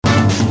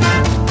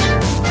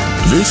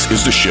This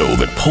is the show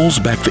that pulls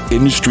back the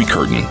industry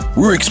curtain.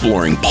 We're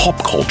exploring pop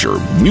culture,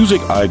 music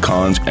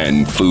icons,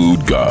 and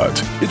food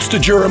gods. It's the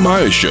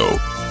Jeremiah Show,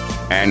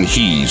 and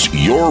he's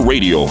your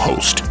radio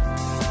host.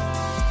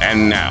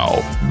 And now,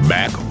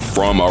 back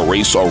from a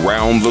race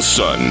around the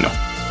sun,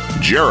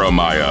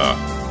 Jeremiah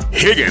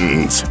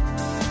Higgins.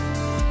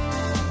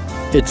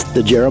 It's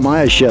the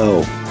Jeremiah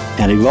Show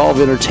and Evolve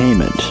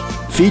Entertainment,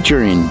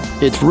 featuring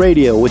It's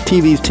Radio with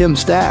TV's Tim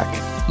Stack.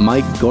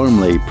 Mike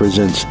Gormley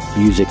presents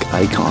Music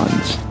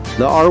Icons,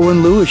 The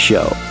Arwen Lewis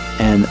Show,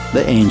 and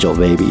The Angel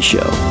Baby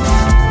Show.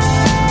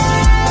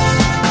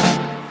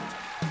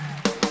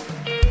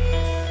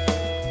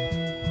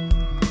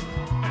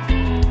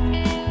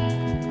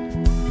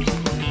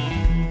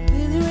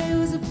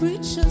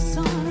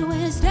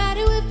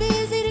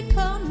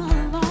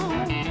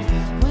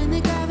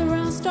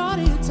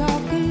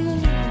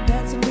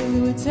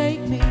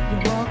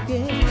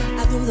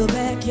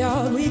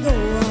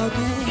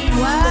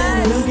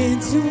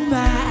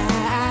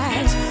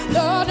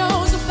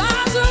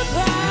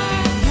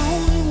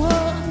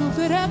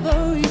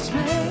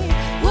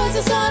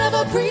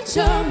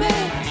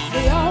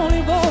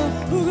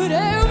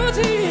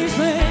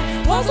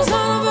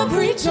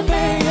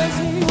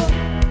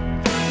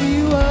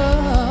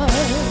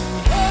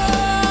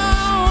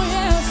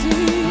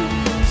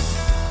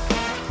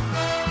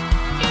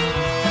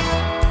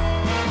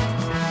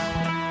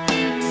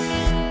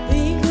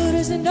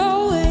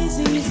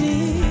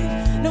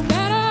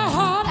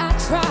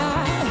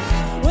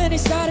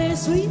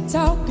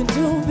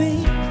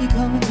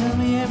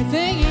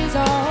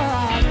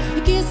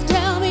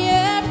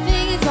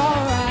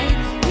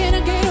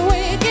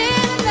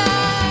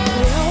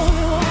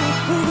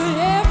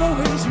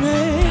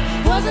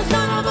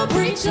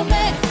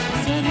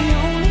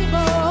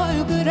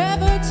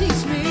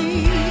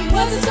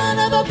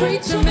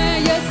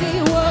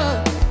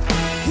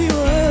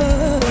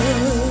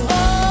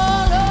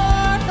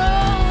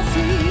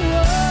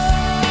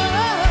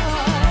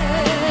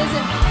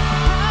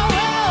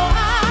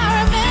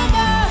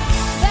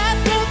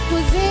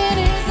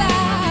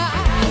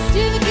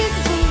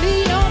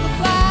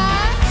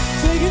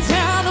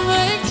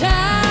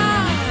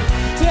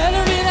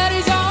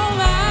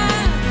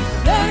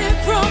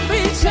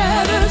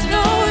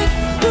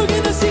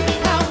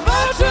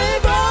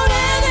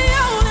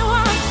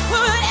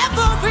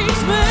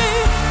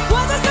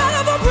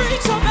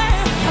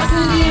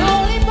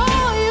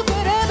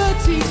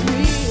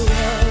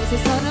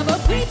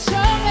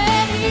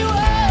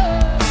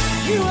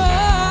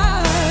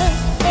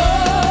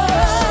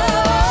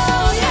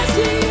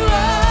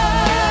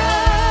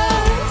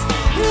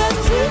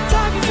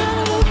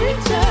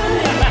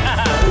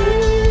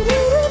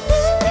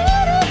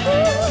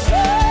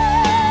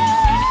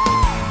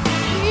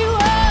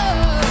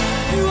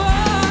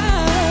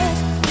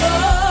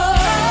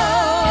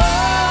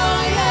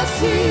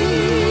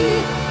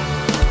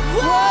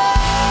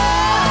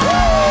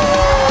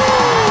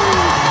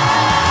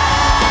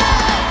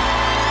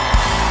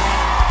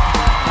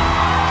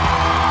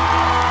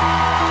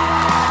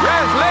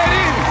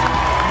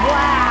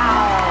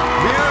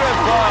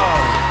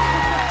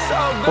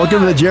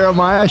 Welcome to the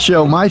Jeremiah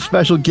Show. My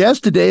special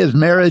guest today is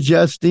Mara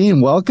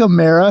Justine. Welcome,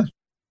 Mara.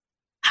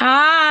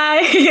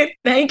 Hi.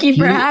 Thank you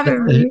for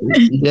having me.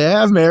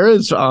 Yeah,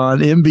 Mara's on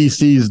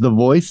NBC's The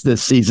Voice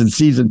this season,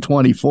 season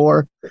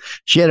 24.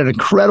 She had an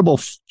incredible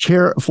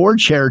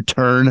four-chair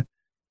turn,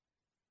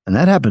 and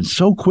that happened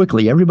so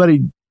quickly.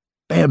 Everybody,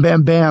 bam,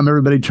 bam, bam,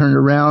 everybody turned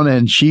around,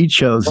 and she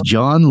chose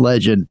John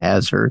Legend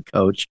as her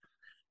coach.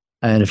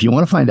 And if you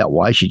want to find out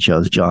why she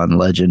chose John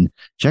Legend,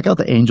 check out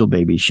the Angel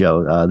Baby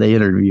Show. They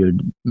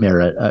interviewed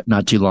Mara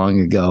not too long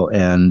ago,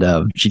 and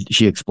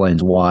she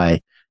explains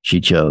why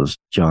she chose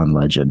John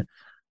Legend.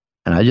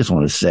 And I just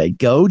want to say,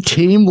 go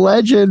Team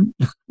Legend.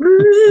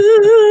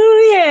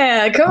 Ooh,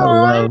 yeah, come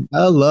on.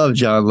 I love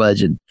John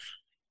Legend.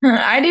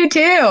 I do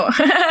too.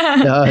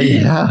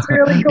 Yeah. It's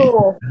really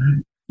cool.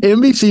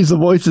 NBC's The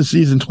Voice of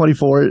season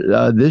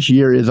 24 this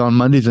year is on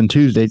Mondays and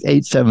Tuesdays,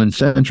 8/7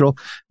 Central.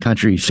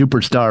 Country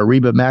superstar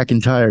Reba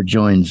McEntire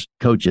joins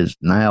coaches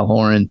Niall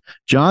Horan,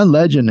 John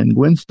Legend, and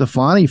Gwen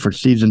Stefani for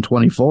season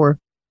 24.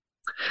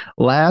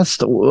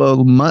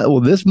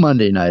 This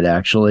Monday night,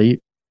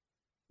 actually,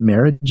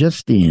 Mara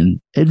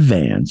Justine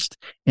advanced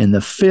in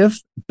the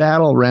fifth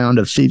battle round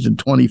of season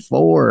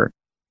 24.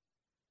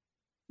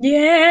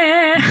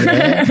 Yeah.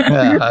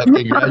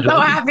 I'm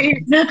so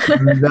happy.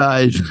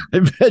 Nice. I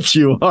bet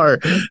you are.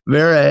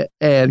 Mara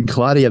and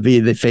Claudia V,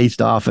 they faced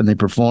off and they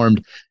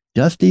performed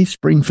Dusty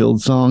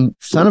Springfield's song,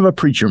 Son of a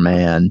Preacher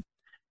Man,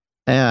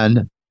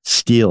 and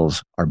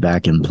Steels Are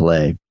Back in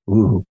Play.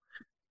 Ooh.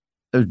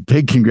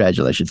 Big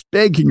congratulations.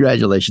 Big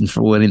congratulations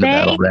for winning the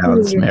battle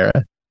rounds, Mara.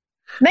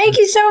 Thank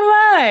you so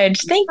much.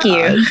 Thank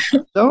you.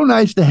 So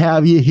nice to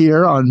have you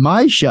here on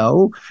my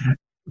show.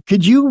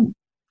 Could you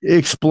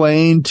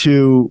explain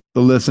to the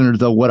listeners,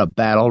 though, what a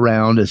battle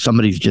round is?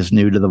 Somebody's just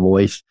new to The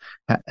Voice,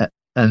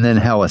 and then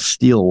how a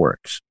steel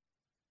works.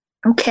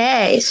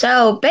 Okay,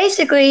 so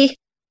basically,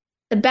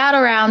 the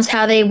battle rounds,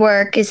 how they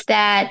work is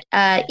that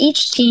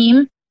each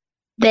team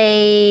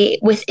they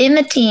within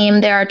the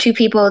team, there are two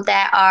people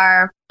that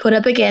are put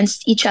up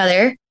against each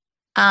other.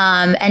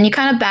 And you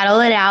kind of battle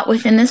it out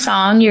within the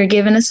song. You're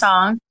given a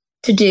song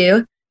to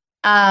do.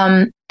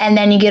 And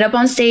then you get up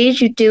on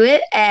stage, you do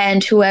it,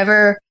 and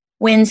whoever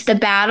wins the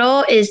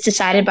battle is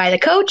decided by the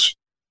coach.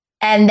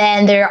 And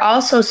then there are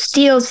also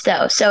steals,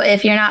 though. So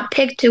if you're not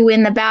picked to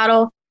win the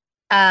battle,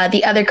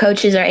 the other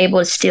coaches are able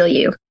to steal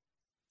you.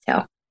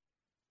 So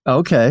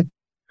okay,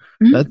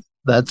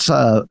 that's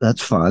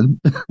fun.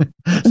 So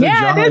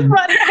yeah, it is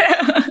fun.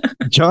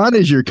 John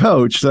is your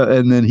coach, so,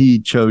 and then he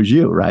chose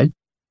you, right?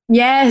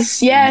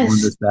 Yes. I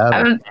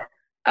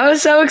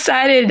was so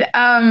excited.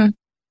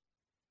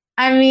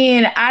 I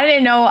mean,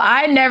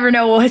 I never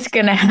know what's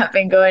gonna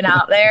happen going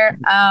out there.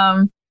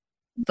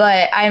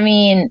 But I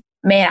mean,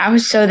 man, I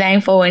was so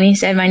thankful when he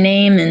said my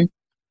name, and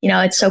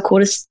it's so cool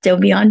to still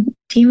be on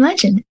Team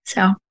Legend.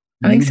 So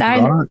I'm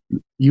excited.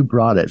 You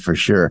brought it for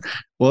sure.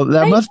 Well,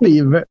 that must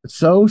be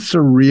so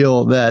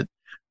surreal that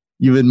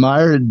you've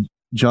admired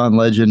John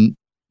Legend.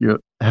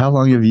 How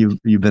long have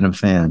you been a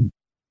fan?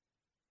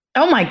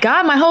 Oh my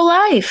God, my whole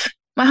life.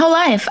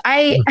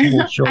 I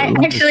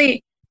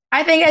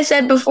think I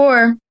said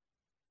before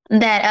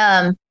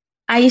that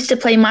I used to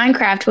play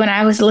Minecraft when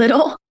I was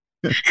little,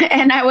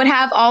 and I would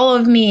have all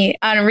of me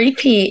on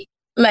repeat,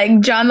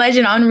 like John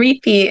Legend on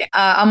repeat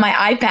on my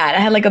iPad. I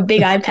had like a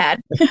big iPad.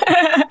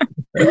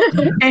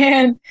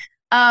 And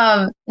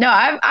no,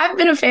 I've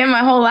been a fan my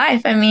whole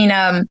life. I mean,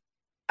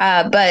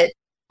 but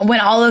when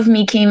all of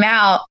me came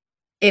out,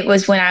 it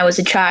was when I was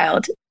a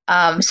child.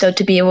 So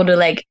to be able to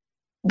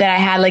that I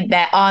had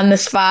that on the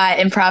spot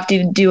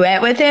impromptu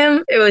duet with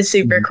him, it was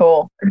super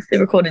cool. It was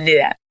super cool to do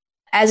that.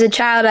 As a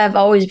child, I've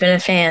always been a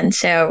fan.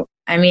 So,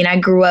 I mean, I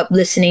grew up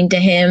listening to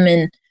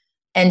him,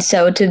 and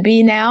so to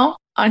be now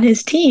on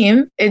his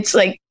team, it's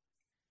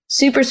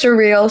super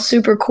surreal,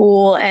 super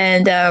cool.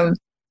 And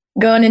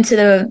going into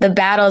the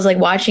battles,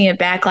 watching it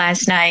back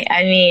last night,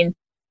 I mean,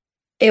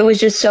 it was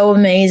just so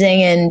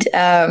amazing. And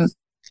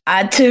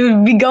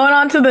to be going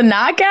on to the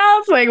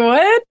knockouts,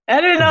 what?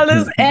 I didn't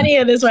know any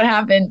of this would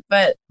happen,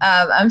 but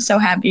I'm so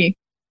happy.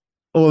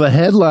 Well, the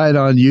headline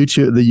on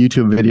YouTube, the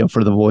YouTube video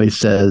for The Voice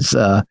says,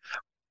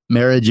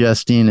 Mara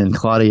Justine and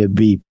Claudia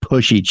B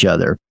push each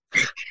other.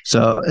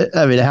 So,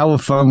 I mean, how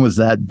fun was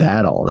that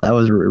battle? That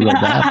was real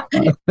battle.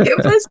 It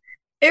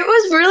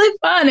was really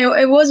fun.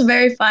 It was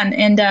very fun.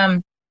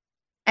 And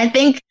I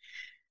think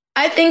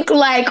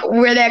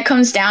where that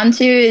comes down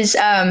to is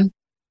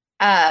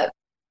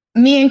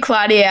me and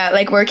Claudia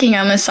working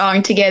on the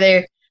song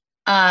together.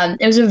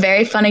 It was a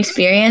very fun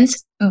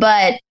experience,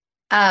 but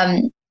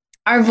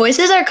our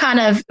voices are kind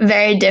of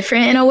very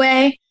different in a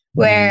way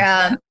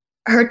where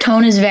her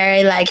tone is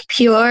very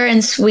pure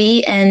and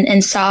sweet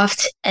and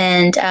soft.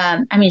 And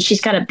I mean, she's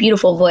got a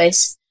beautiful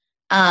voice.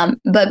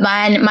 But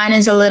mine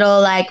is a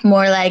little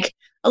more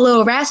a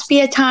little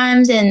raspy at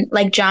times, and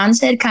like John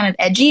said, kind of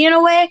edgy in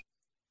a way.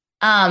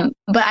 But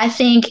I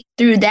think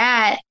through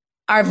that,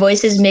 our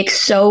voices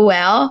mix so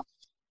well.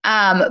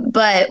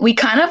 But we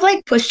kind of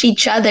pushed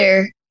each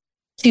other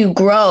to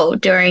grow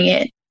during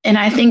it. And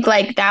I think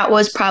that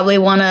was probably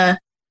one of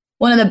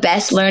the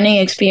best learning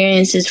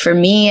experiences for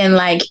me. And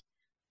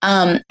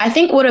I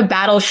think what a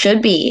battle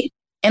should be,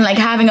 and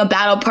having a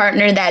battle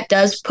partner that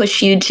does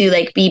push you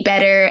to be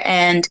better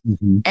and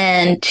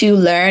to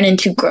learn and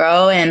to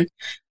grow. And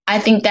I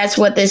think that's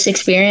what this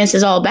experience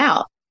is all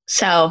about.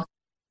 So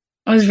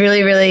it was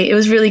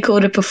really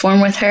cool to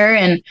perform with her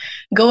and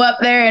go up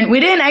there. And we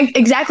didn't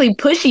exactly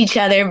push each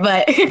other,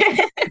 but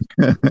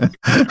there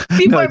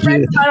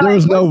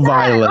was no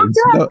violence.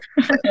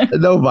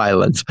 No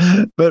violence.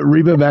 But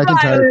Reba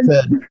McEntire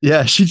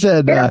said, she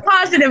said, in a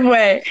positive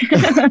way.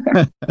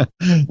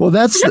 Well,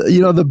 that's,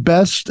 the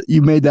best,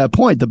 you made that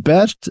point. The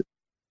best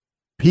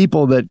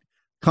people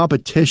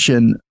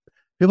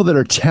people that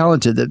are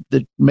talented,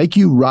 that make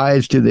you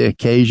rise to the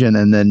occasion,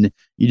 and then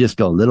you just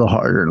go a little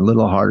harder and a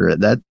little harder.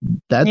 That's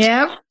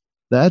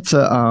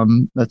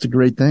a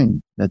great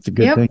thing. That's a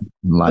good thing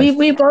in life.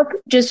 We both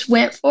just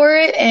went for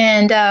it,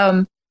 and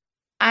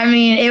I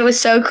mean, it was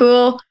so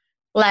cool.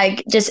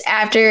 Just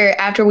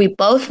after we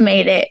both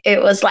made it,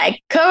 it was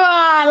come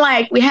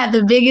on, we had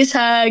the biggest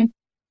hug.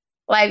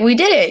 We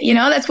did it.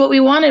 That's what we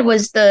wanted,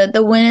 was the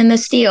win and the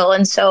steal.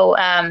 And so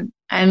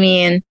I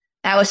mean,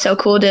 that was so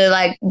cool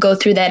to go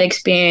through that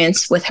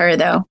experience with her,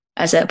 though,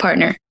 as a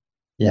partner.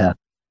 Yeah.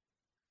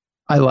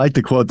 I like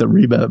the quote that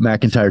Reba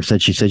McEntire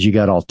said. She said, "You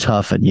got all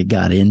tough and you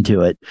got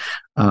into it."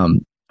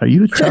 Are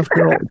you a tough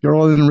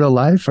girl in real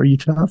life? Are you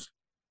tough?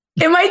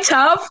 Am I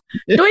tough?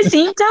 Do I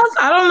seem tough?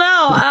 I don't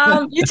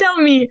know. You tell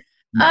me.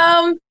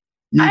 I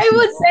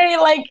would say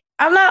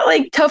I'm not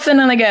tough in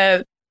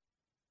a,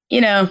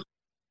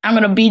 I'm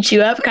going to beat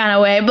you up kind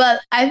of way.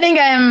 But I think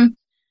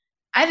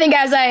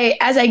as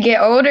I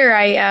get older,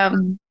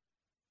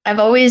 I've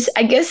always,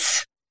 I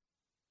guess,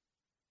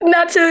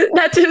 not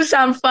to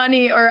sound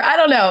funny, or I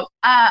don't know.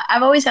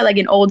 I've always had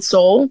an old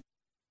soul.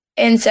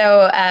 And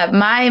so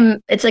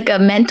it's a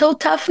mental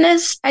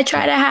toughness I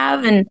try to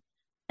have.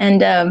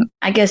 And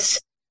I guess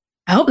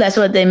I hope that's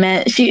what they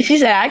meant. She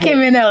said, I came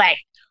in there like,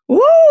 woo!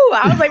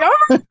 I was like,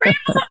 oh,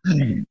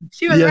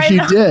 she was yes, right.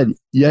 you did.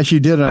 Yes, you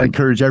did. I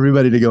encourage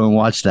everybody to go and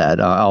watch that.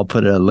 I'll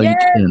put a link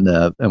in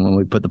the, and when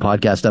we put the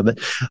podcast up. But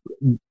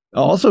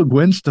also,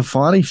 Gwen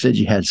Stefani said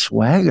you had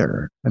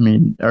swagger. I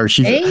mean, or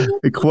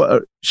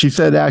she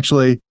said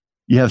actually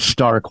you have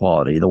star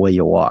quality the way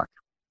you walk.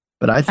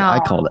 But I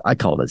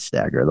called it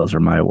stagger. Those are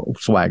my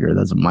swagger.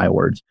 Those are my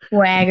words.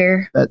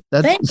 Swagger.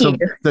 Thank you.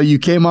 So you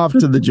came off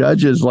to the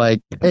judges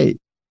like, hey,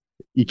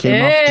 you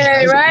came off.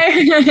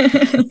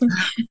 Right.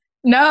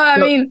 No, I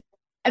mean,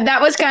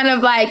 that was kind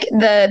of like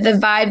the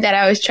vibe that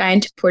I was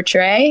trying to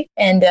portray.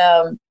 And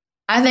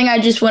I think I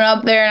just went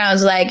up there and I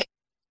was like,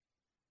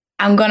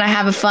 I'm going to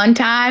have a fun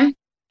time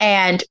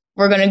and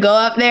we're going to go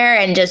up there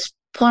and just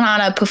put on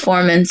a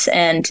performance.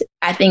 And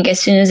I think as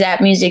soon as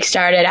that music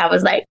started, I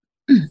was like,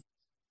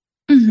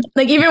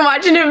 like even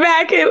watching it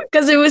back,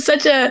 because it was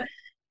such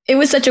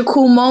a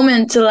cool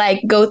moment to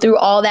like go through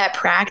all that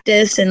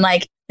practice and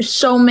like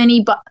so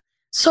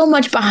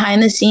much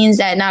behind the scenes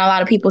that not a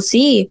lot of people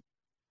see.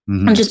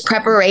 And just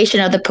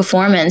preparation of the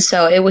performance.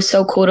 So it was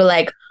so cool to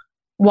like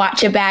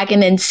watch it back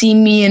and then see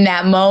me in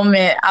that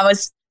moment.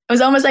 It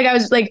was almost like I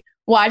was like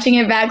watching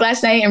it back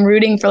last night and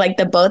rooting for like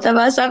the both of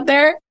us up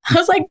there. I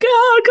was like,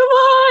 go, come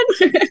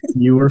on.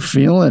 You were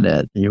feeling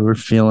it. You were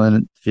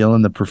feeling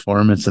the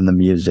performance and the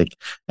music,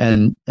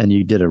 and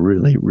you did a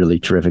really, really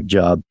terrific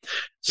job.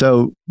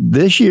 So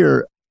this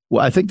year,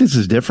 well, I think this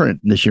is different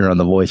this year on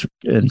The Voice,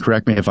 and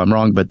correct me if I'm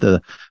wrong, but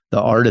the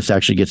artist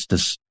actually gets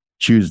to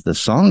choose the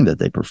song that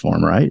they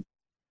perform, right?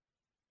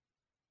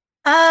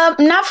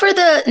 Not for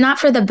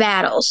the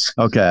battles.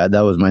 Okay, that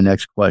was my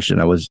next question.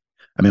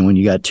 When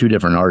you got two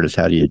different artists,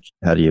 how do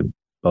you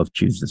both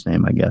choose the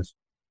same, I guess?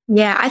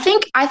 Yeah, I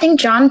think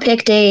John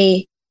picked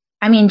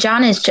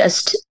John is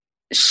just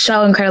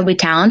so incredibly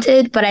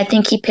talented, but I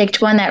think he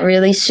picked one that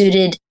really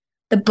suited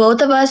the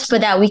both of us,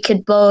 but that we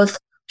could both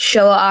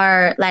show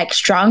our like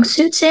strong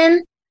suits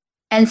in.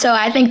 And so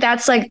I think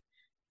that's like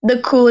the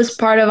coolest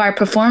part of our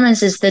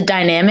performance is the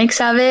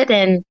dynamics of it.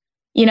 And,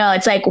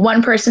 it's like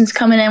one person's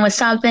coming in with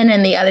something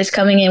and the other's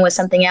coming in with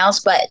something else,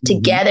 but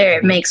together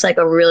it makes like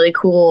a really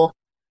cool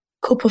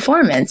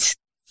performance.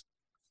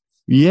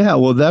 Yeah.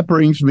 Well, that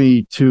brings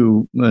me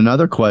to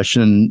another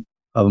question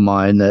of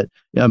mine that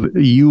I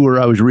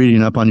was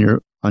reading up on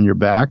your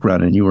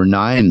background, and you were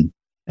 9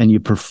 and you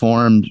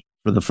performed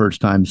for the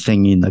first time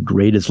singing The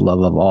Greatest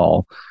Love of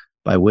All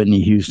by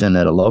Whitney Houston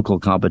at a local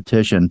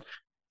competition.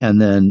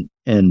 And then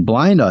in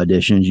blind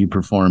auditions, you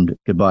performed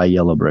Goodbye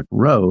Yellow Brick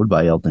Road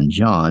by Elton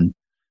John.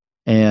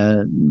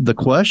 And the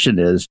question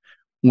is,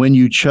 when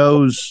you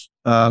chose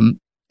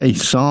a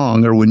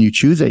song, or when you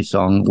choose a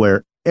song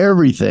where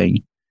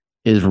everything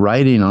is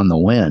riding on the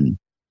wind,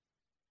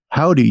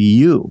 how do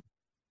you,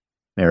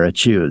 Mara,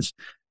 choose?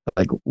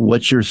 Like,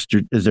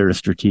 is there a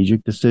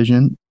strategic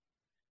decision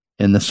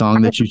in the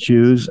song that you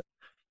choose?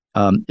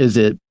 Does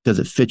it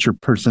fit your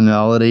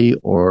personality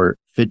or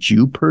fit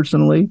you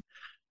personally?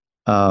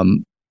 Does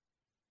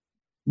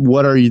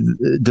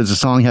the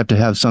song have to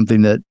have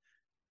something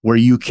where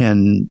you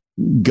can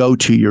go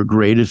to your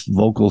greatest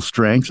vocal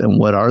strengths? And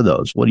what are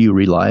those? What do you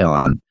rely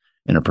on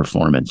in a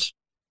performance?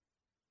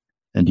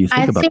 And do you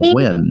think about the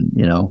win,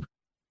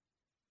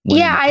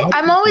 Yeah,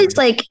 I'm always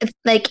like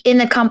in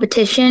the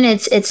competition,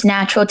 it's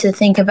natural to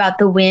think about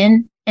the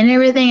win and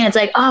everything. And it's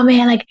like, oh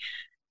man, like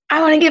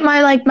I want to get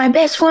my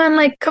best one.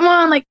 Like, come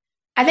on. Like,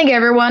 I think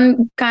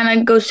everyone kind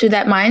of goes through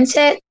that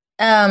mindset.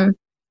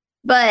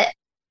 But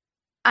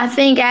I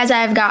think as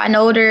I've gotten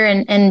older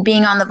and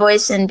being on The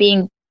Voice and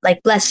being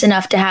like blessed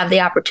enough to have the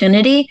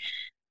opportunity,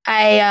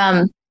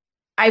 I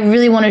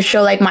really want to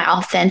show like my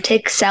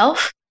authentic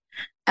self.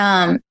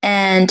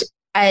 And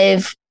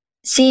I've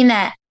seen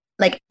that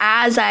like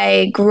as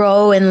I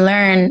grow and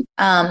learn,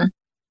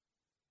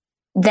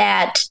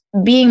 that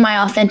being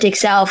my authentic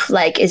self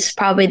like is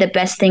probably the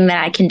best thing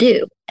that I can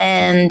do.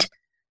 And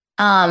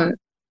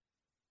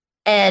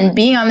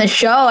being on the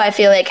show, I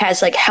feel like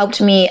has like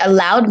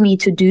allowed me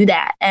to do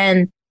that.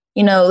 And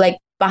like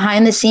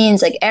behind the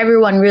scenes, like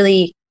everyone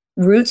really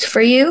roots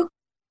for you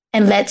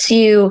and lets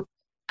you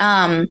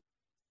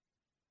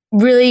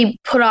really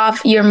put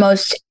off your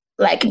most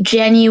like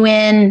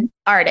genuine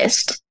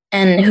artist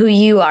and who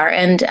you are.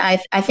 And I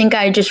think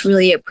I just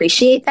really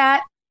appreciate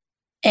that.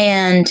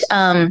 And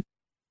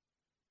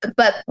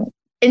but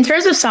in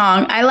terms of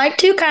song, I like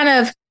to kind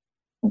of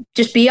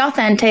just be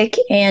authentic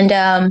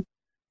and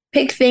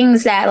pick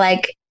things that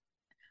like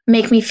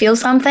make me feel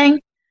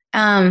something.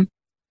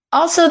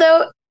 Also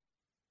though,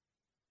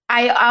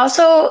 I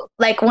also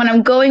like when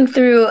I'm going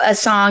through a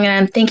song and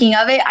I'm thinking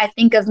of it, I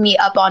think of me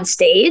up on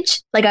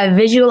stage. Like I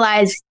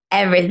visualize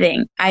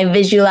everything. I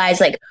visualize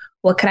like,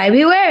 what could I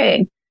be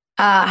wearing?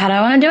 How do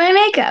I want to do my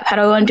makeup? How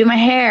do I want to do my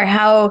hair?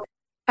 How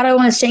do I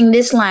want to sing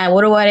this line?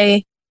 What do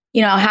I,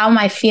 how am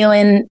I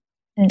feeling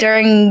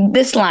during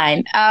this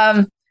line?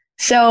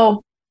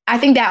 So I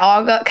think that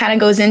all kind of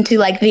goes into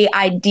like the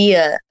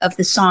idea of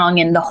the song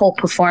and the whole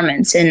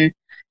performance and,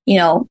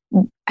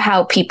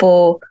 how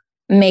people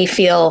may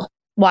feel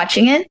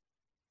watching it.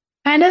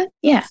 kind of.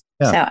 Yeah.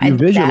 Yeah, So I you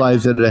did that.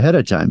 visualize it ahead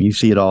of time. You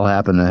see it all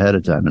happen ahead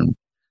of time,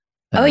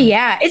 Oh and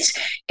yeah, it's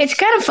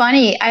kind of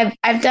funny.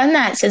 I've done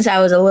that since I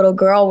was a little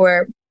girl,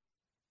 where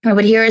I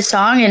would hear a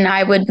song and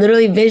I would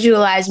literally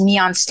visualize me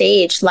on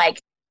stage, like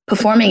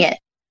performing it,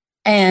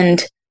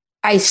 and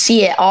I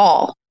see it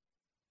all.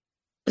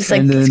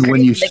 and It's then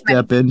when crazy. you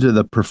step into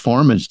the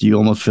performance, do you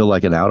almost feel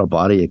like an out of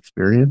body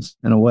experience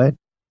in a way?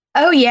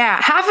 Oh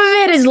yeah, half of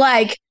it is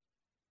like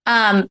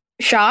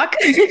shock.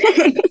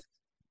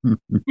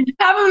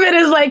 Half of it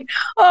is like,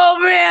 oh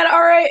man,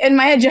 all right, and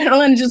my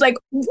adrenaline is just like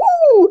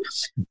woo.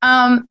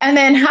 And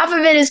then half of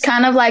it is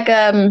kind of like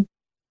a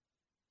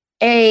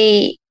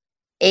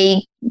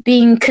a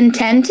being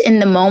content in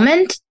the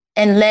moment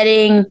and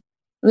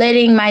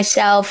letting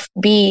myself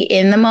be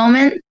in the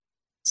moment.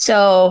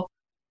 So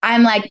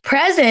I'm like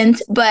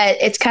present, but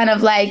it's kind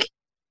of like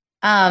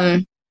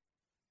um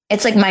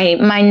it's like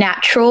my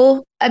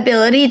natural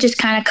ability just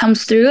kind of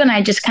comes through and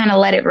I just kind of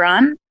let it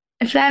run,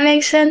 if that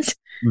makes sense.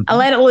 I Mhm.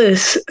 let it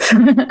loose.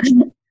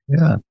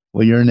 Yeah.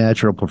 Well, you're a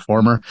natural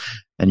performer,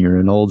 and you're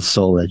an old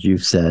soul, as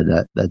you've said.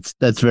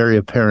 That's very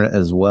apparent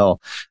as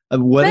well.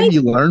 What have Thank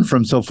you you. learned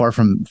from so far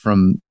from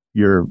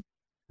your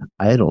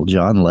idol,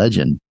 John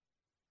Legend?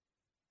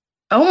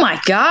 Oh my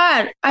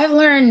God. I've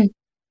learned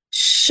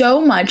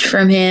so much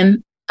from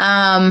him.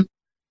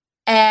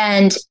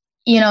 And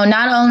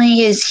not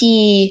only is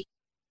he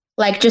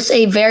like just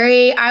a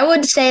very, I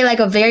would say like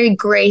a very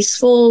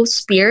graceful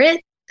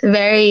spirit, a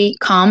very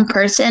calm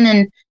person.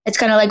 And it's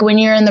kind of like when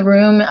you're in the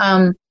room,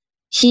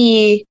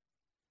 he,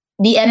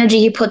 the energy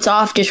he puts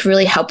off just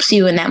really helps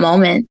you in that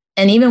moment.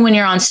 And even when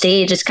you're on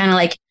stage, it's kind of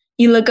like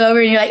you look over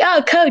and you're like,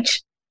 oh,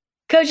 coach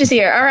is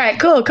here. All right,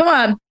 cool. Come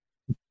on.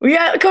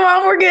 Come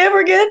on.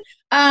 We're good.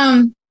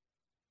 Um,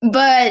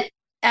 but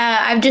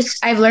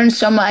I've learned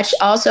so much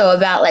also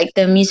about like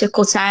the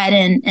musical side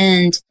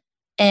and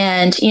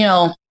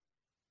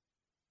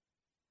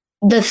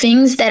the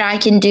things that I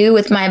can do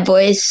with my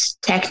voice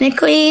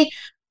technically,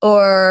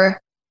 or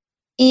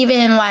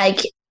even like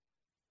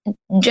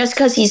just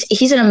because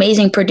he's an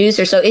amazing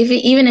producer. So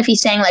even if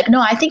he's saying like, no,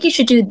 I think you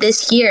should do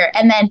this here,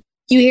 and then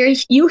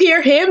you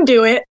hear him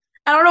do it.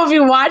 I don't know if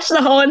you watched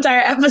the whole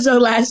entire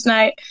episode last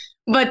night,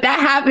 but that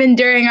happened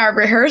during our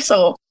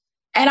rehearsal,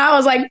 and I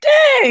was like,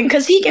 dang,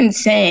 because he can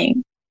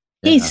sing.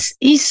 Yeah.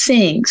 He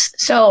sings.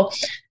 So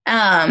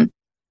um,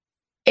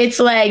 it's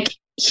like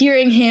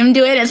hearing him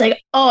do it. It's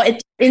like, oh,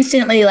 it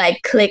instantly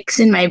like clicks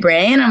in my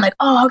brain. I'm like,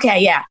 oh, okay,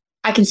 yeah,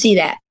 I can see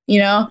that.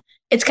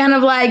 It's kind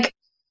of like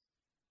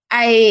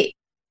I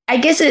I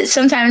guess it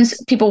sometimes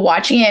people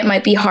watching it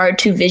might be hard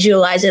to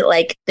visualize it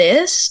like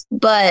this,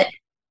 but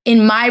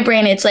in my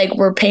brain it's like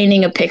we're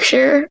painting a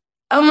picture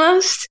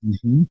almost.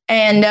 Hmm.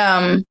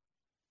 And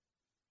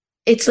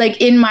it's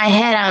like in my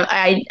head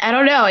I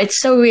don't know, it's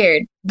so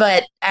weird,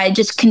 but I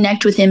just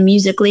connect with him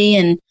musically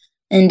and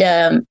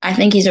I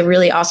think he's a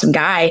really awesome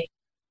guy.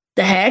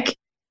 The heck?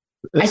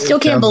 I still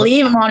It can't sounds like,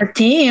 believe I'm on a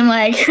team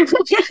like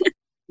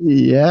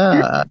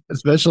yeah,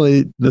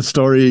 especially the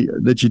story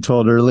that you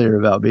told earlier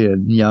about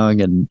being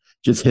young and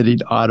just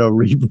hitting auto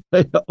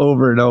replay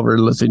over and over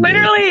and listening to it.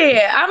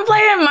 literally I'm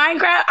playing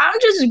Minecraft.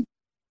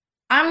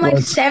 I'm like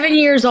Well, 7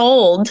 years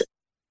old,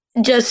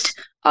 just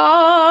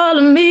all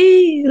of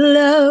me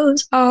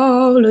loves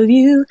all of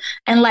you,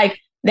 and like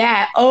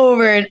that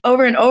over and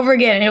over and over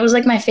again, and it was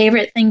like my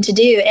favorite thing to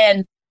do.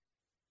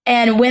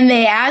 And when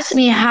they asked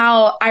me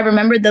how I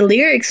remembered the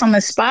lyrics on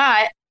the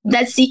spot,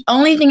 that's the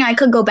only thing I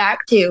could go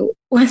back to,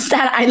 was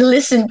that I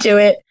listened to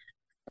it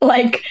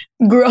like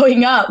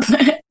growing up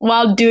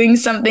while doing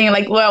something,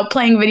 like while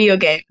playing video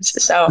games.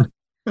 So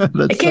it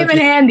that's came in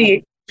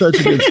handy. such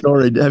a good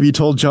story. Have you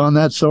told John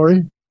that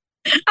story?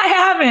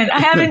 I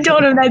haven't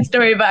told him that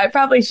story, but I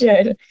probably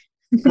should.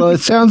 Well, it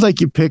sounds like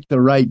you picked the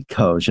right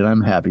coach, and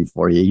I'm happy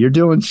for you. You're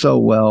doing so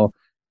well,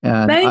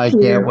 and I Thank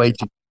can't you. wait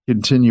to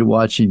continue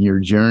watching your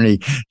journey.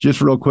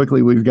 Just real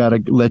quickly, we've got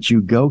to let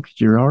you go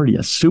because you're already a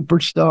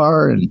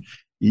superstar, and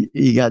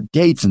you got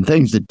dates and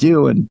things to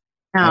do. And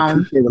I Um,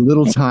 appreciate a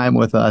little time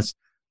with us.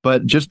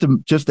 But just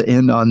to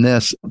end on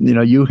this,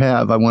 you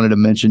have. I wanted to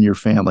mention your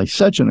family.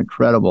 Such an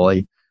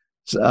incredibly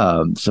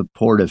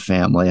supportive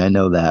family. I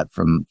know that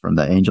from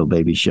the Angel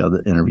Baby show,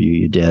 the interview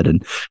you did,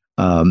 and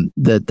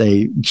that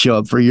they show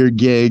up for your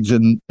gigs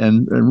and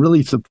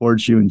really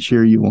support you and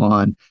cheer you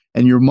on.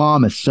 And your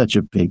mom is such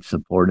a big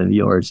support of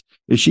yours.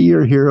 Is she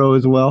your hero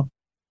as well?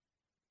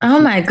 Is oh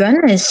she? my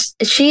goodness.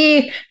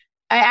 I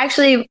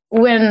actually,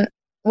 when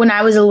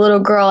I was a little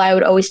girl, I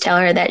would always tell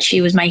her that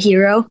she was my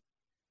hero.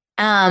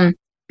 Um,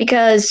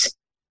 because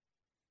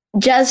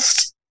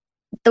just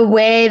the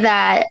way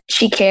that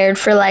she cared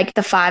for like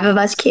the five of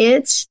us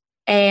kids,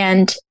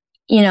 and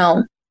you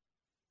know,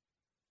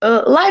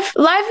 life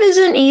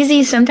isn't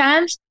easy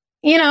sometimes.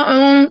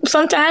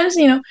 Sometimes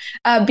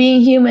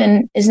being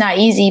human is not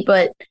easy,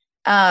 but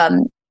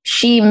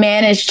she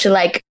managed to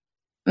like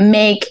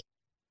make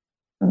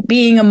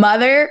being a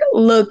mother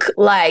look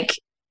like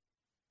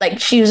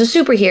she was a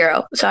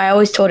superhero. So I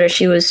always told her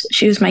she was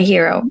my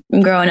hero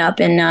growing up,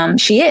 and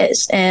she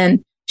is,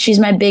 and she's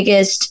my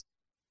biggest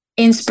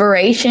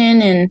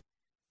inspiration. And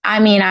I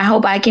mean, I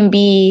hope I can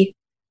be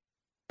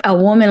a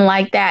woman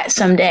like that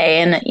someday,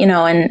 and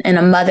and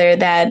a mother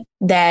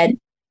that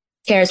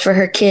cares for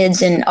her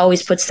kids and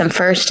always puts them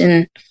first.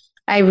 And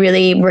I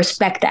really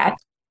respect that.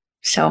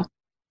 So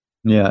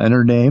yeah, and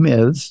her name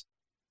is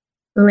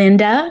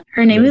Linda.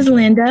 Her name is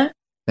Linda.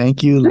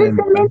 Thank you,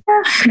 Linda.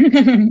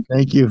 Linda.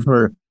 Thank you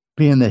for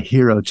being the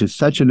hero to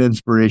such an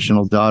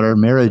inspirational daughter,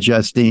 Mara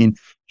Justine.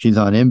 She's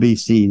on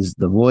NBC's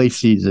The Voice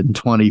season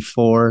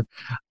 24.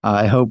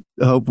 I hope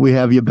we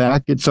have you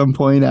back at some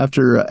point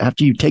after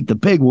you take the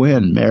big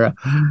win, Mara.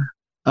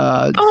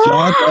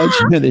 John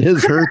Legend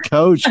is her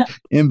coach.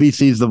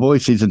 NBC's The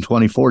Voice season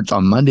 24. It's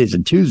on Mondays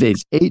and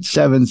Tuesdays,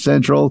 8/7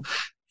 Central.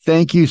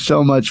 Thank you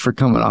so much for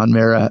coming on,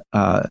 Mara.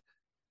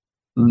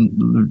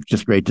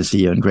 Just great to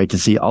see you and great to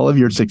see all of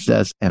your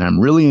success. And I'm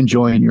really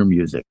enjoying your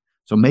music.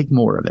 So make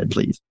more of it,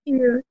 please.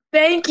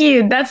 Thank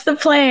you. That's the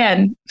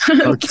plan.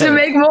 Okay. To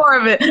make more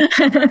of it.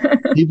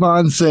 Keep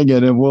on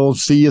singing and we'll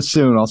see you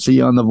soon. I'll see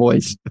you on The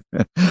Voice.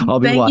 I'll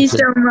be Thank watching. you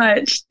so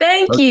much.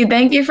 Thank you.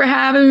 Thank you for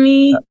having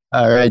me.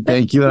 All right.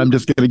 Thank you. And I'm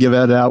just going to give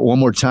that out one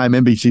more time.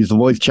 NBC's The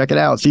Voice. Check it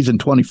out. Season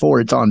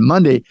 24. It's on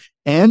Monday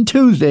and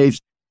Tuesdays,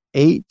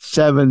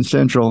 8/7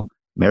 Central.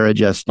 Mara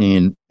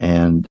Justine.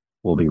 And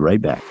we'll be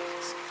right back.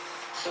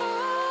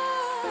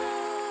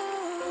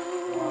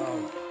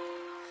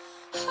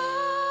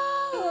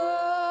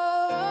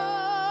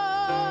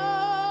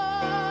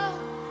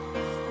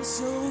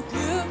 So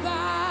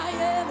goodbye,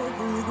 every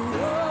big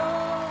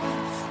road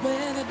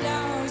where the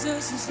dogs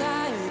of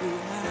society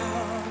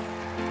howl.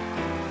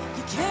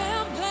 You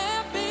can't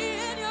blame me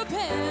in your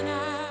pen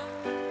now.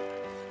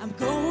 I'm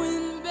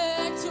going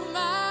back to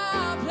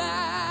my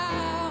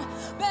plow,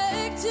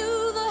 back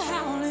to the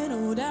howling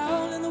old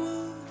owl in the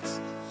woods,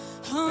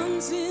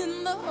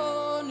 hunting the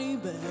horny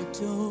back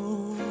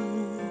door.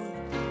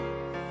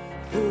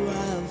 Oh,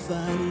 I've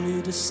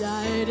finally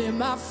decided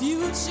my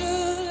future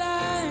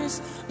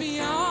lies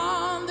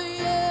beyond the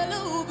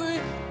yellow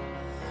brick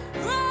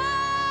road.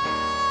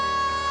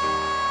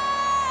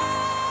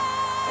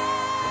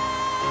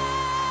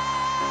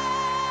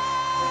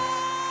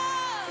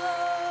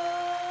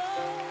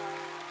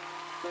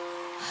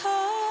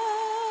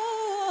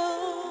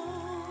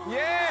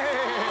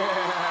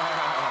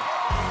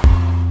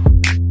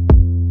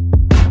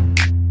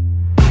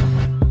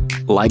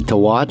 Like to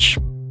watch?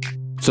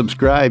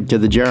 Subscribe to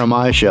The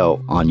Jeremiah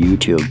Show on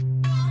YouTube.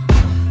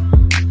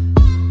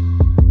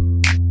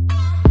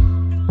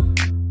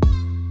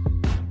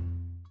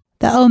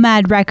 The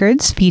OMAD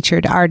Records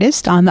featured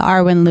artist on The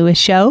Arwen Lewis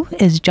Show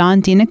is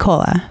John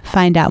DiNicola.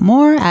 Find out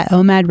more at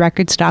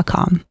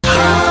omadrecords.com.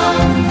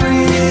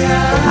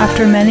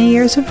 After many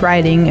years of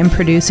writing and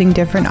producing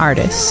different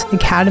artists,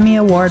 Academy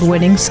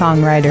Award-winning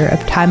songwriter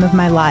of Time of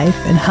My Life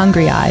and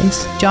Hungry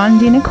Eyes, John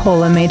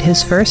DiNicola made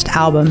his first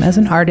album as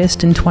an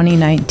artist in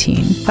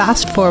 2019.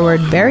 Fast forward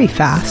very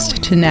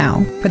fast to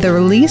now, for the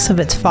release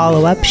of its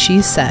follow-up,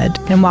 She Said,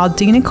 and while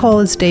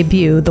DiNicola's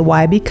debut, The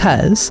Why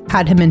Because,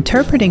 had him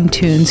interpreting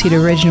tunes he'd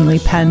originally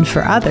penned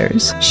for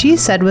others, She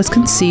Said was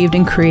conceived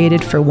and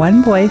created for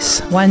one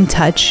voice, one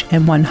touch,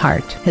 and one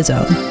heart, his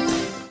own.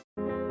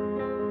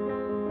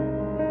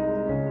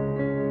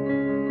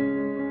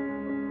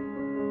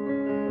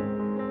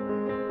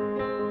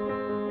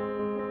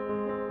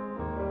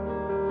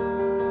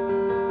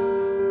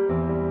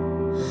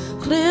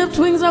 Clipped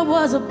wings, I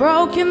was a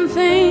broken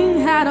thing.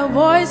 Had a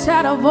voice,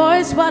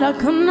 but I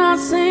could not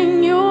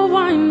sing. You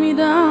wind me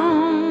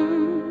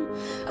down.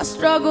 I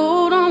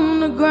struggled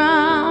on the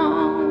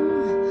ground.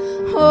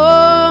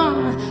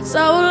 Oh, so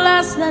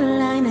last that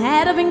line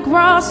had to been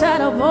crossed.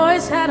 Had a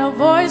voice,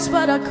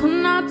 but I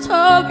could not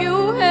talk.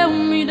 You held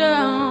me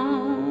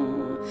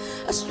down.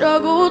 I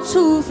struggled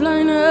to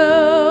fly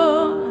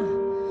now.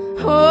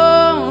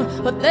 Oh,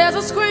 but there's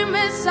a scream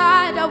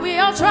inside that we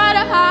all try to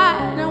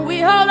hide, and we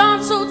hold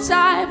on so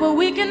tight, but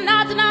we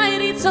cannot deny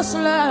it. It's a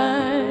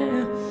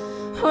lie.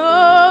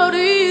 Oh,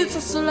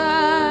 it's a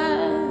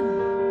lie.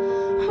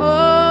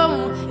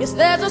 Oh, yes,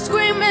 there's a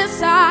scream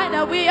inside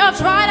that we all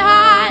try to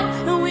hide,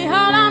 and we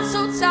hold on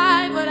so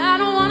tight, but I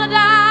don't wanna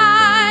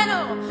die.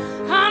 No,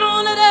 I don't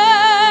wanna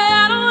die.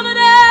 I don't wanna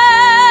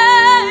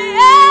die.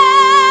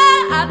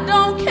 Yeah, I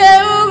don't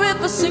care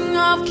if I sing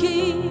off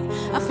key.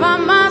 I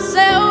find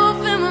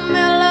myself in my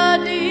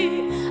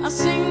melody. I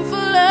sing for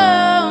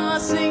love, I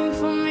sing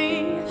for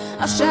me.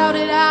 I shout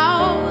it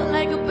out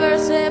like a bird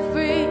set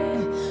free.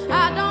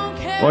 I don't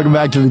care. Welcome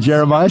back to The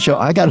Jeremiah Show.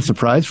 I got a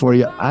surprise for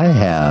you. I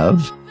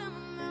have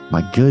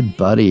my good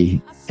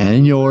buddy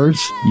and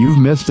yours. You've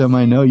missed him.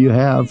 I know you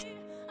have.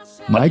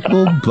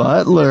 Michael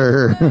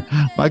Butler.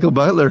 Michael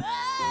Butler.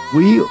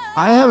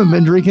 I haven't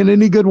been drinking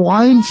any good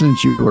wine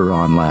since you were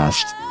on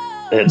last.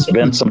 It's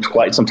been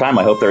quite some time.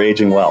 I hope they're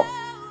aging well.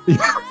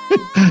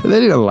 They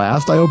didn't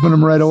last. I opened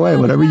them right away.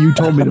 Whatever you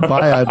told me to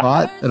buy, I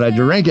bought, and I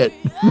drank it.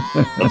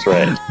 That's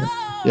right.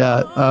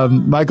 Yeah.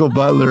 Michael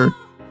Butler,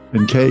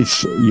 in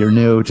case you're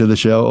new to the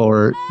show,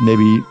 or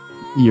maybe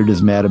you're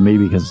just mad at me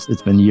because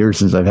it's been years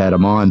since I've had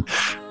him on.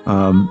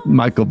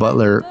 Michael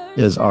Butler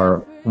is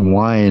our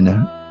wine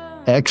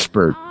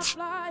expert.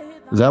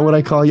 Is that what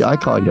I call you? I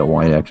call you a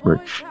wine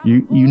expert.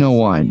 You know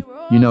wine.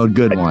 You know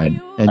good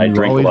wine. And I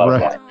drink a lot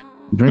of wine.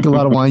 You drink a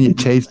lot of wine. You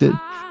taste it.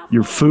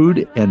 Your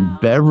food and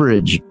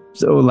beverage.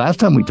 So last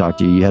time we talked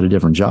to you, you had a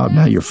different job.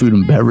 Now you're food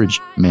and beverage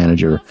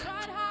manager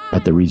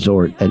at the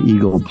resort at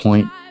Eagle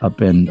Point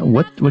up in,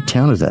 what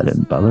town is that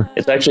in, Butler?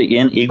 It's actually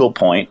in Eagle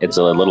Point. It's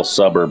a little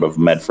suburb of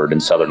Medford in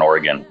Southern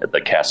Oregon at the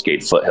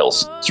Cascade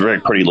Foothills. It's a very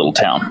pretty little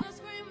town.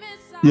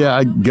 Yeah,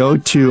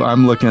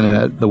 I'm looking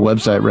at the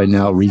website right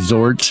now,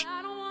 resort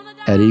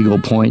at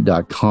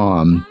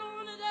eaglepoint.com,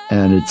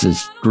 and it's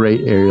this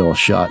great aerial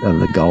shot of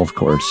the golf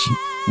course,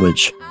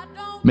 which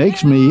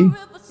makes me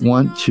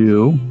want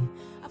to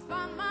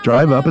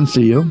drive up and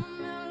see you,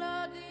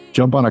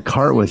 jump on a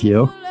cart with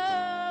you.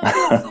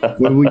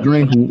 Would we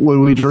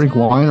drink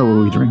wine or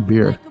would we drink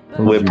beer?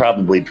 We'd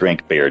probably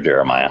drink beer,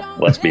 Jeremiah.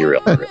 Let's be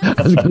real. I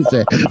was going to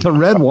say, the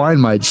red wine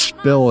might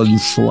spill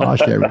and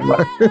slosh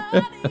everywhere.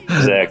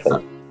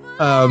 Exactly.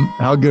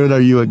 How good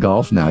are you at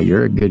golf now?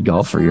 You're a good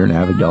golfer. You're an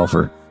avid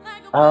golfer.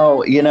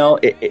 Oh,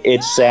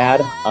 it's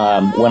sad.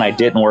 When I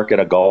didn't work at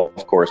a golf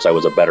course, I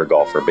was a better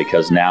golfer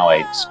because now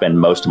I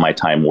spend most of my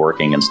time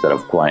working instead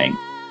of playing.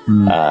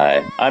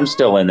 I'm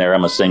still in there.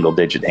 I'm a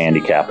single-digit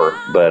handicapper,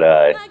 but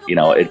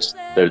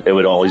it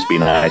would always be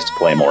nice to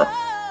play more,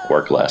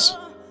 work less.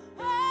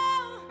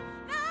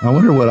 I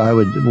wonder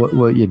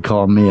what you'd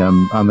call me.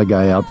 I'm the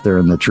guy out there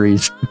in the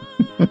trees.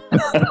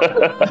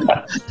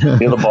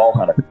 You're the ball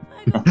hunter.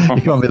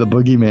 You call me the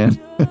boogeyman.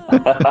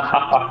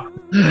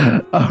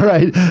 All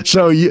right.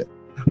 So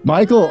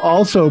Michael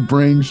also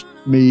brings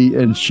me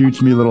and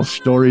shoots me little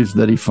stories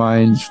that he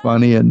finds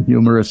funny and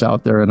humorous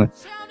out there. And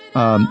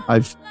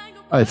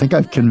I think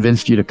I've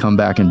convinced you to come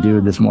back and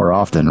do this more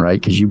often,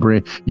 right? Because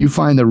you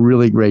find the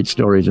really great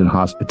stories in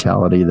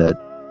hospitality that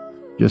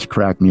just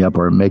crack me up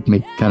or make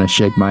me kind of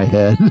shake my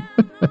head.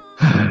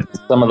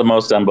 Some of the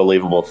most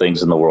unbelievable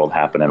things in the world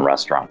happen in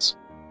restaurants.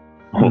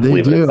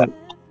 They do.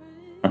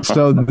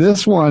 So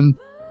this one, do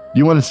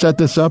you want to set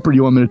this up, or do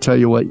you want me to tell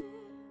you what?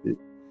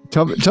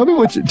 Tell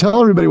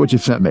everybody what you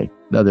sent me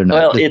the other night.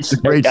 Well, it's a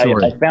great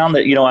story. I found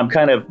that I'm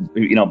kind of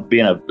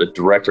being a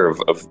director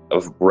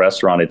of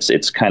restaurant.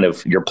 It's kind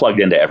of, you're plugged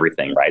into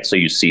everything, right? So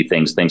you see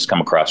things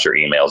come across your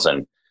emails,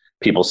 and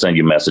people send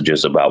you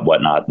messages about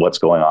what's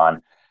going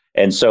on.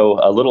 And so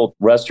a little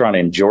restaurant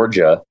in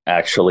Georgia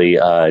actually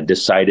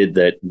decided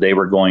that they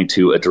were going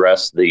to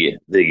address the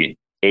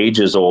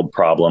ages-old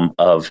problem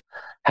of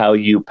how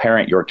you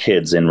parent your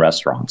kids in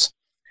restaurants.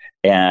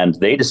 And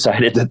they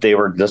decided that they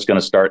were just going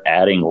to start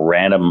adding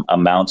random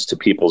amounts to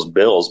people's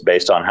bills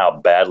based on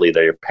how badly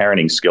their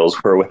parenting skills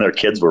were when their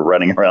kids were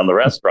running around the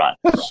restaurant,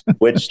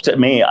 which to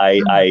me,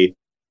 I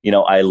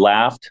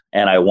laughed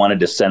and I wanted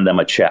to send them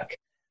a check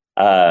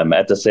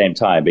at the same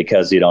time,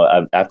 because,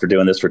 after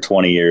doing this for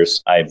 20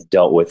 years, I've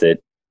dealt with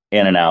it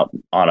in and out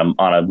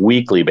on a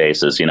weekly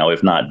basis,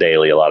 if not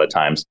daily, a lot of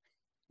times.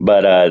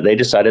 But they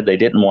decided they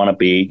didn't want to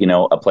be,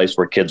 a place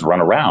where kids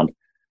run around.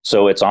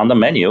 So it's on the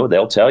menu.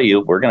 They'll tell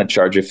you, we're going to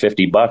charge you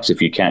 $50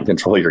 if you can't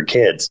control your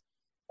kids.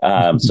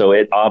 So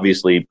it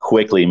obviously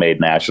quickly made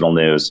national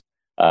news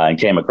and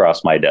came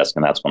across my desk.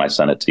 And that's when I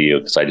sent it to you,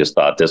 because I just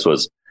thought this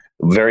was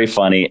very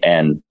funny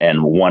and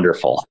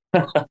wonderful.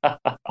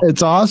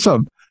 It's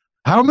awesome.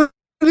 How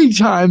many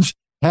times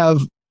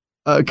have,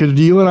 because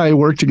you and I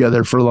worked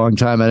together for a long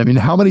time, and I mean,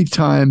 how many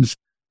times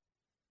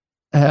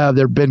have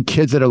there been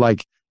kids that are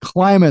like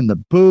climbing the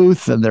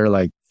booth and they're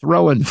like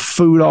throwing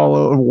food all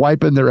over,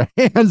 wiping their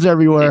hands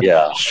everywhere,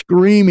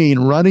 screaming,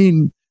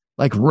 running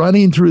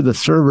through the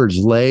server's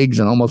legs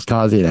and almost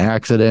causing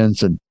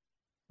accidents? And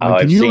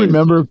do you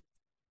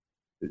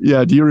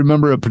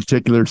remember a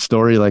particular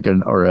story, like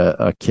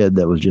a kid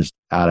that was just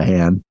out of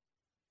hand?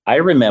 I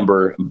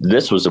remember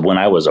this was when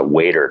I was a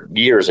waiter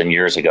years and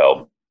years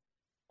ago.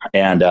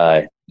 And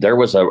there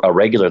was a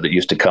regular that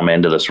used to come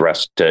into this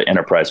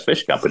Enterprise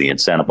Fish Company in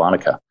Santa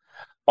Monica.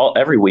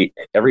 Every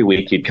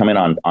week he'd come in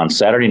on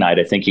Saturday night.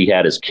 I think he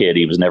had his kid.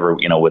 He was never,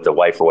 with a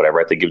wife or whatever.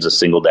 I think he was a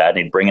single dad, and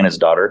he'd bring in his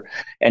daughter,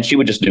 and she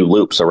would just do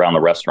loops around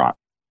the restaurant.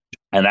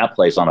 And that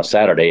place on a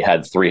Saturday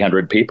had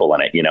 300 people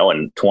in it,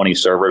 and 20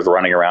 servers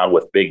running around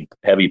with big,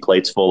 heavy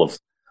plates full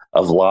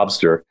of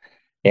lobster.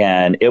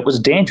 And it was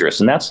dangerous.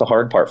 And that's the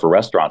hard part for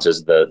restaurants,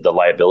 is the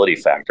liability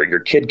factor.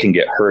 Your kid can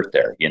get hurt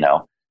there,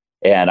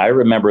 And I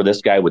remember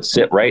this guy would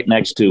sit right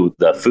next to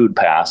the food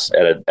pass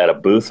at a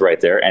booth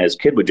right there, and his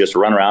kid would just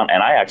run around.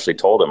 And I actually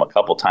told him a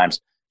couple times,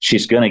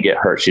 she's going to get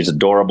hurt. She's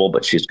adorable,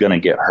 but she's going to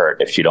get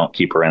hurt if you don't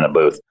keep her in the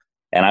booth.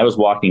 And I was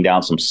walking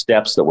down some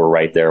steps that were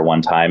right there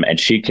one time, and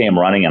she came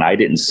running, and I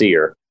didn't see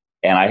her.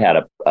 And I had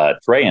a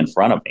tray in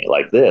front of me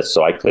like this,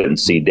 so I couldn't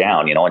see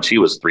down, and she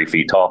was 3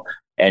 feet tall.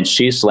 And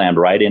she slammed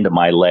right into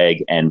my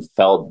leg and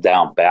fell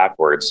down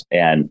backwards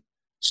and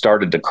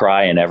started to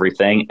cry and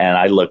everything. And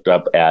I looked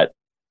up at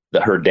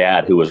her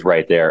dad, who was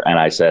right there, and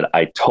I said,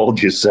 "I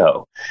told you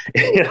so."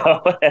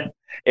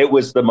 It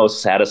was the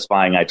most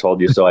satisfying "I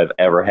told you so" I've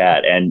ever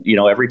had. And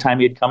every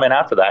time he'd come in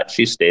after that,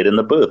 she stayed in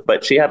the booth,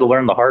 but she had to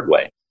learn the hard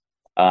way.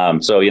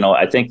 So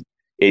I think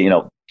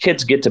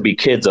kids get to be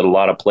kids at a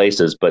lot of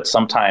places, but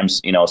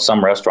sometimes,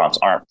 some restaurants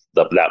aren't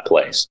that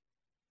place.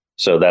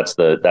 So that's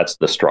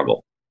the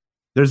struggle.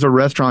 There's a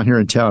restaurant here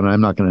in town.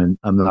 I'm not going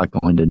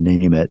to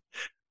name it.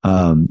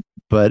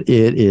 But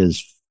it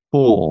is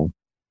full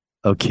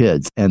of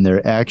kids, and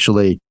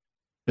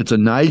it's a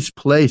nice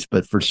place,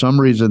 but for some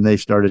reason they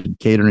started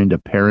catering to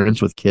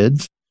parents with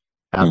kids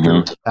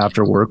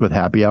after work with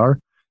happy hour.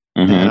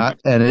 And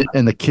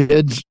the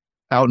kids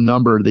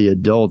outnumber the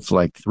adults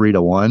like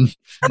 3-1.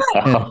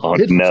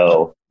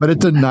 No. But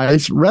it's a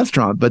nice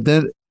restaurant. But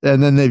then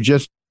they've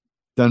just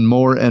done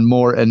more and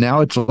more. And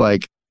now it's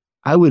like,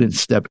 I wouldn't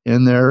step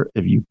in there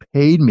if you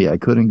paid me. I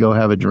couldn't go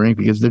have a drink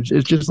because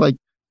it's just like,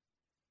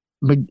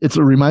 it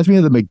reminds me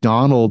of the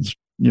McDonald's,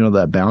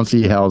 that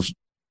bouncy house.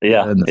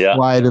 Yeah. And the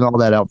slide and all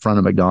that out front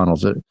of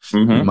McDonald's. It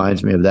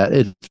reminds me of that.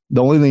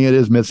 The only thing it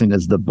is missing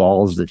is the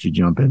balls that you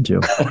jump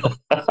into.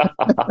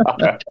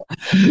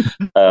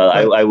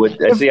 I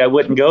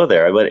wouldn't go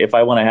there. But if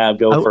I want to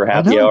go for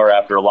happy hour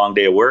after a long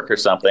day of work or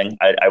something,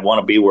 I want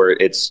to be where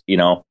it's,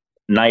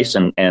 nice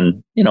and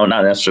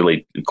not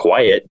necessarily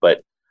quiet,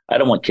 but I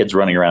don't want kids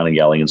running around and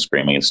yelling and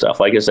screaming and stuff.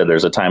 Like I said,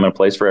 there's a time and a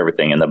place for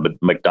everything. And the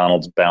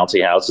McDonald's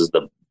bouncy house is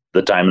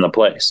the time and the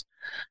place.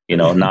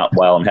 Not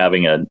while I'm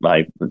having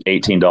my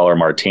 $18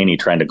 martini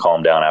trying to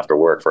calm down after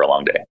work for a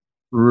long day.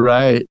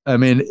 Right. I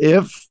mean,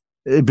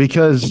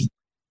 because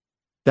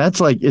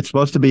that's like, it's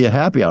supposed to be a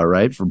happy hour,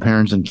 right? For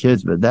parents and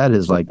kids, but that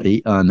is like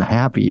the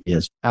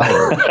unhappiest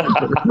hour.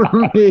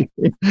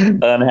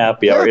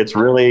 Unhappy hour. It's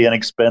really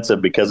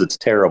inexpensive because it's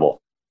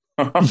terrible.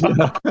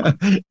 Yeah.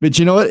 But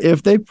you know what?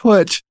 If they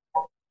put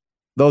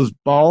those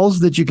balls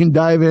that you can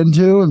dive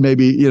into and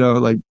maybe,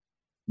 like,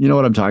 you know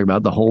what I'm talking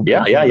about? The whole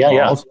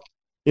balls.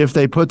 If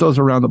they put those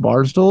around the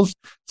bar stools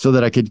so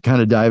that I could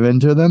kind of dive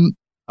into them,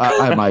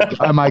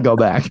 I might go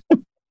back.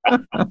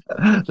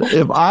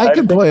 If I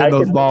could play in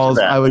those balls,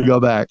 I would go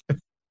back.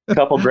 A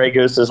couple Grey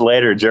Gooses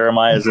later,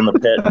 Jeremiah's in the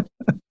pit.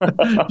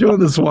 Doing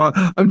the swan.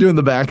 I'm doing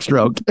the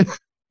backstroke.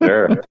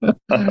 Sure.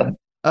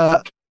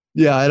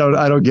 Yeah, I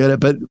don't get it.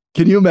 But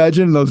can you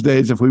imagine in those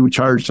days if we would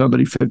charge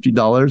somebody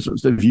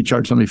 $50? If you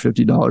charge somebody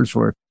 $50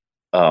 for,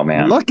 oh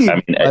man, lucky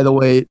by the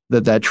way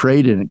that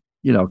trade didn't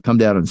come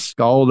down and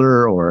scald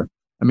her, or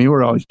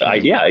we're always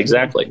yeah,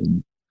 exactly.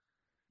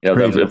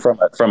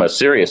 From a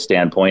serious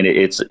standpoint,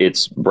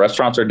 it's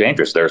restaurants are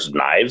dangerous. There's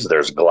knives,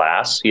 there's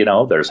glass,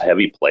 there's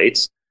heavy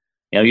plates.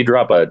 You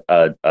drop a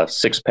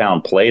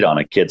 6-pound plate on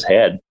a kid's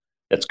head,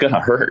 it's gonna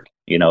hurt.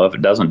 If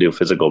it doesn't do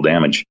physical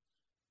damage.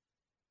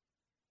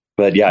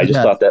 But yeah, I just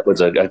thought that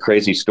was a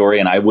crazy story,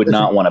 and I would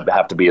not want to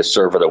have to be a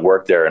server that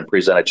worked there and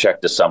present a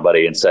check to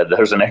somebody and said,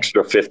 "There's an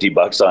extra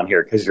 $50 on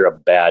here because you're a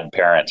bad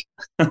parent."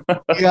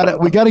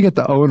 we got to get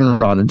the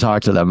owner on and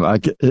talk to them.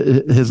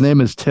 His name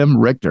is Tim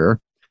Richter.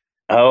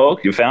 Oh,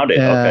 you found it?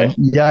 Okay.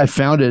 Yeah, I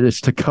found it.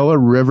 It's Toccoa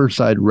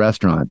Riverside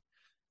Restaurant.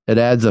 It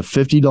adds a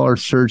 $50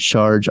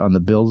 surcharge on the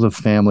bills of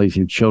families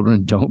whose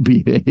children don't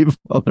behave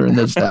while they're in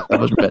the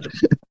establishment.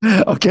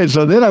 Okay,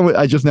 so then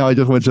I just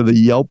went to the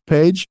Yelp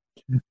page.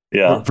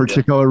 Yeah, for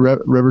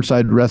Toccoa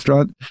Riverside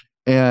Restaurant,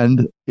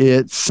 and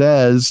Yelp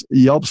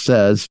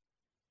says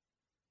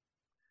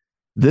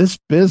this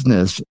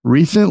business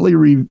recently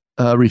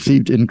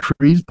received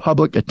increased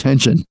public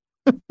attention,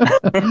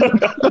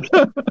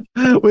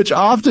 which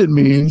often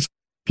means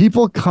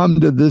people come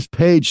to this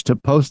page to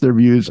post their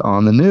views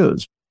on the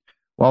news.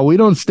 While we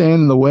don't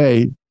stand in the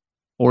way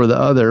or the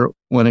other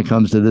when it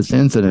comes to this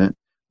incident,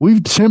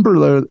 we've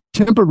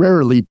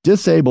temporarily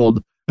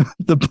disabled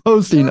the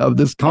posting of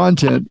this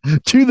content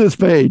to this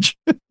page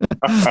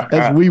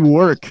as we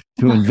work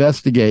to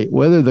investigate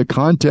whether the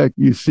content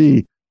you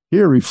see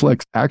here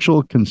reflects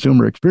actual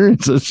consumer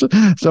experiences.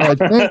 So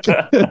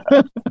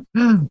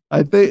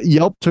I think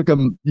Yelp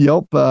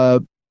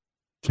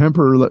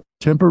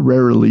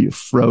temporarily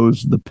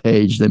froze the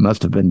page. They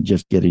must have been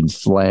just getting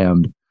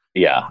slammed.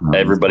 Yeah,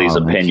 everybody's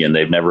opinion.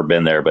 They've never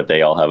been there, but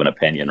they all have an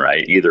opinion,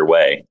 right? Either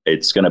way,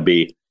 it's going to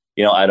be,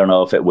 I don't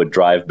know if it would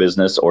drive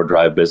business or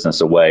drive business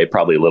away.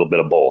 Probably a little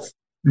bit of both.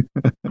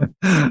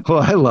 Well,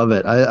 I love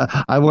it.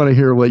 I want to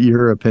hear what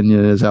your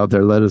opinion is out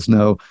there. Let us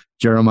know.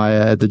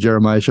 Jeremiah at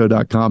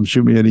thejeremiahshow.com.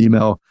 Shoot me an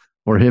email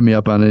or hit me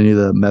up on any of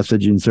the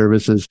messaging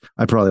services.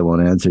 I probably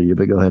won't answer you,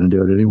 but go ahead and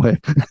do it anyway.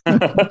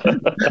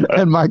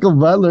 And Michael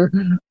Butler,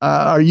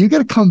 are you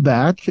going to come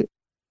back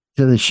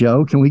to the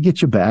show? Can we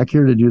get you back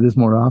here to do this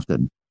more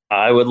often?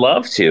 I would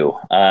love to.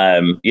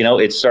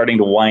 It's starting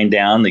to wind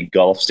down. The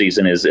golf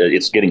season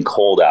it's getting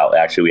cold out.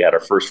 Actually, we had our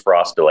first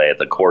frost delay at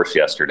the course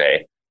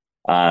yesterday.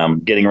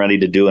 Getting ready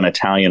to do an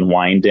Italian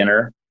wine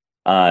dinner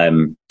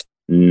in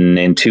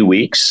 2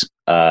 weeks,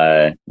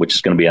 which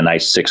is going to be a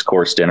nice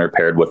 6-course dinner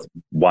paired with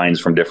wines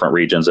from different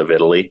regions of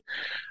Italy.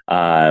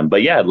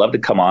 But yeah, I'd love to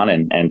come on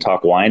and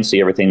talk wine, see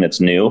everything that's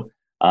new.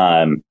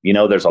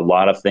 There's a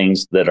lot of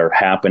things that are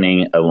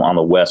happening on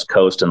the West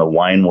Coast in the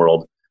wine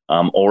world.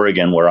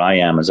 Oregon, where I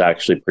am, is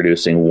actually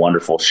producing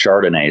wonderful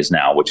Chardonnays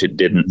now, which it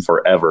didn't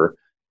forever,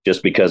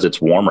 just because it's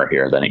warmer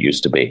here than it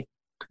used to be.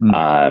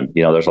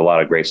 There's a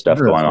lot of great stuff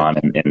going on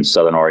in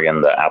Southern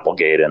Oregon, the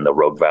Applegate and the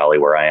Rogue Valley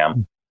where I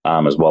am,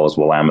 as well as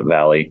Willamette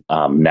Valley.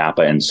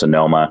 Napa and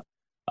Sonoma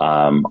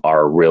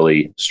are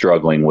really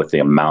struggling with the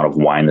amount of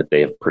wine that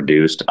they have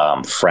produced.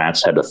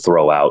 France had to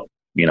throw out,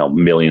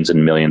 millions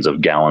and millions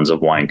of gallons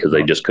of wine because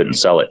they just couldn't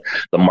sell it.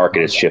 The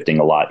market is shifting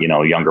a lot.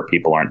 Younger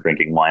people aren't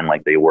drinking wine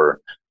like they were.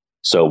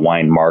 So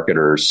wine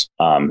marketers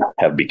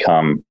have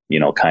become,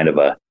 kind of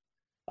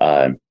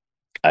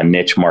a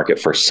niche market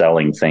for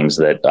selling things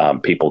that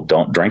people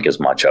don't drink as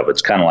much of.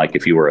 It's kind of like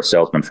if you were a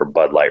salesman for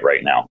Bud Light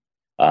right now.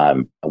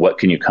 What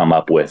can you come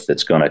up with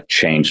that's going to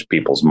change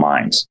people's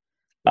minds?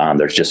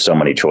 There's just so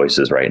many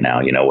choices right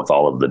now, with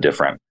all of the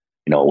different,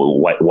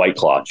 White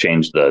Claw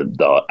changed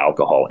the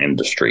alcohol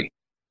industry.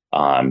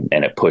 And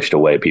it pushed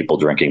away people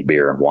drinking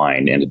beer and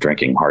wine into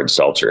drinking hard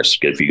seltzers.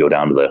 If you go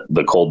down to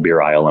the cold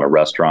beer aisle in a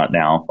restaurant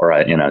now, or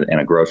in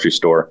a grocery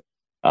store,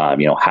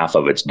 half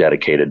of it's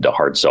dedicated to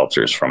hard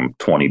seltzers from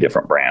 20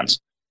 different brands.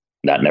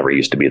 That never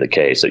used to be the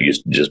case. It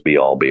used to just be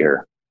all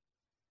beer.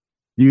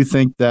 Do you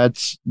think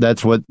that's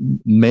what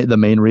the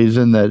main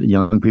reason that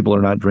young people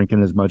are not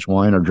drinking as much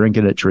wine or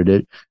drinking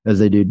it as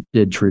they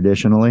did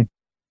traditionally?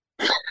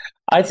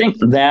 I think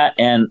that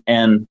and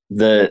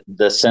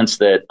the sense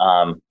that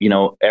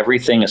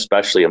everything,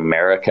 especially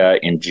America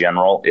in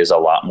general, is a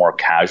lot more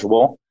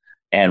casual,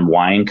 and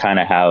wine kind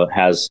of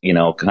has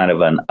kind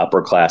of an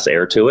upper class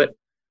air to it.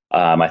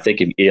 I think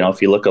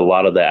if you look at a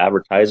lot of the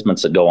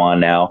advertisements that go on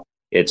now,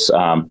 it's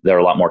they're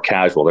a lot more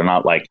casual. They're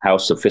not like, how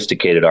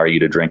sophisticated are you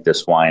to drink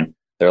this wine?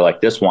 They're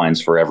like, this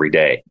wine's for every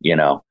day,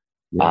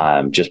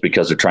 just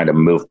because they're trying to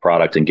move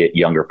product and get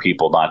younger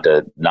people not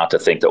to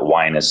think that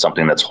wine is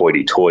something that's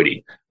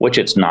hoity-toity, which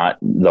it's not,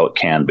 though it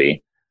can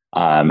be,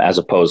 as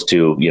opposed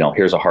to,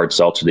 here's a hard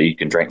seltzer that you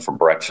can drink for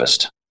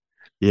breakfast.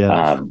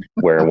 Yeah.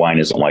 Where wine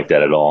isn't like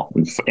that at all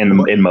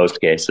in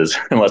most cases,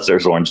 unless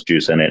there's orange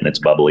juice in it and it's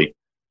bubbly.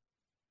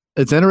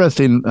 It's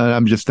interesting.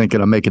 I'm just thinking,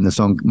 I'm making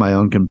my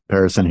own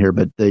comparison here,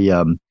 but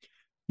the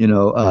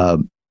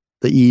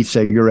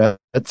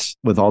e-cigarettes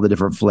with all the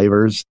different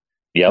flavors,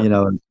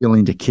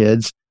 appealing to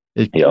kids.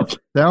 It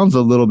sounds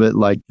a little bit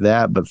like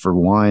that, but for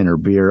wine or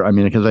beer. I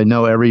mean, because I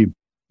know every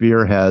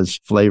beer has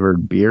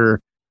flavored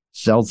beer,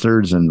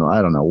 seltzers, and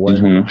I don't know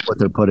what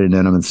they're putting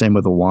in them. And same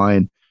with the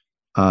wine.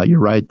 You're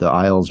right. The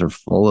aisles are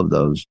full of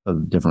those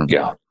of different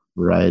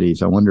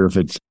varieties. I wonder if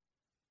it's,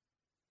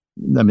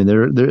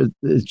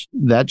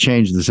 that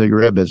changed the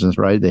cigarette business,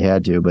 right? They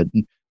had to, but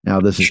now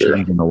this is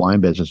changing the wine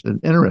business. It's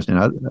interesting.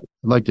 I'd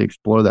like to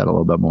explore that a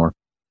little bit more.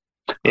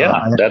 Yeah,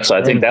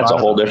 I think that's a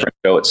whole different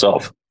show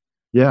itself.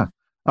 Yeah.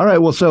 All right.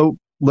 Well, so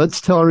let's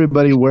tell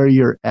everybody where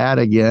you're at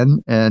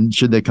again, and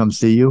should they come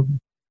see you,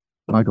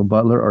 Michael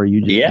Butler, or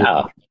you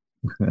just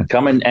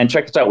come in and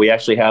check us out. We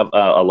actually have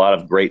a lot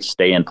of great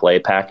stay and play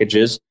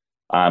packages.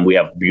 We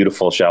have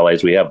beautiful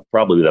chalets. We have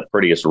probably the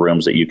prettiest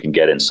rooms that you can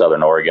get in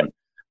Southern Oregon.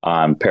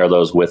 Pair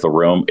those with a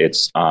room.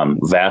 It's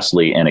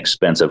vastly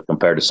inexpensive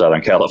compared to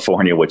Southern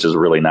California, which is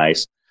really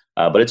nice.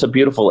 But it's a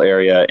beautiful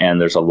area,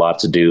 and there's a lot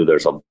to do.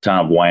 There's a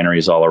ton of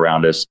wineries all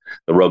around us.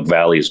 The Rogue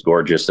Valley is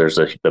gorgeous. There's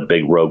the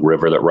big Rogue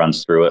River that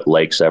runs through it,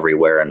 lakes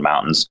everywhere and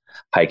mountains,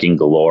 hiking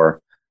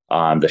galore.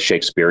 The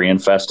Shakespearean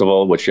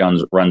Festival, which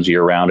runs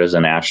year round, is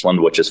in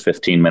Ashland, which is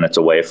 15 minutes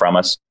away from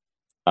us.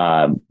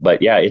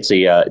 But yeah, it's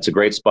a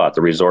great spot.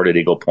 The Resort at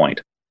Eagle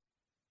Point.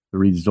 The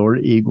Resort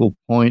Eagle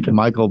Point.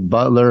 Michael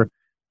Butler.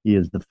 He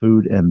is the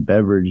food and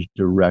beverage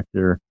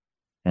director,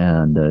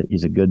 and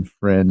he's a good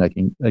friend. I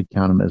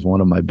count him as one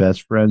of my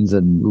best friends,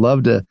 and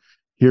love to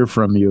hear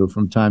from you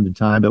from time to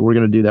time. But we're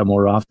going to do that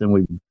more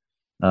often.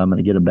 I'm going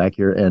to get him back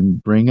here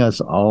and bring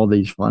us all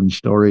these fun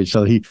stories.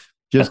 So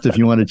if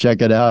you want to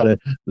check it out,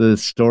 the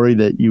story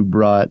that you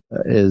brought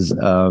is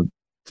to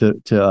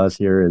us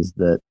here is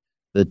that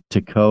the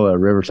Toccoa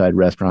Riverside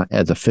restaurant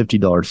adds a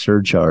 $50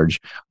 surcharge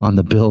on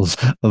the bills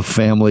of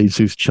families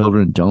whose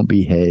children don't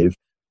behave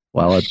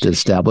while at the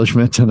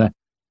establishment. And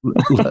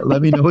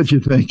let me know what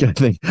you think. I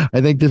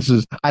think this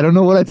is, I don't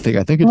know what I think.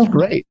 I think it's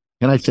great.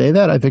 Can I say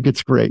that? I think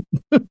it's great.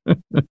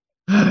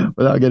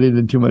 Without getting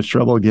into too much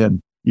trouble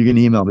again. You can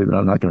email me, but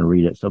I'm not going to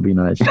read it. So be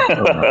nice.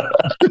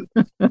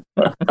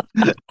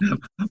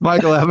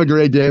 Michael, have a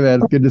great day, man.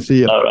 Good to see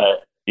you. All right.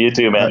 You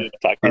too, man.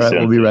 Talk to you soon.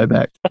 We'll be right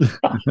back.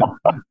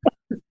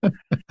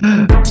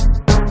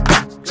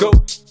 Go,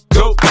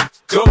 go,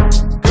 go,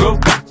 go,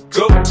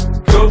 go,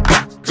 go,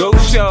 go,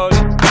 shorty.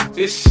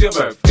 It's your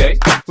birthday.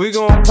 We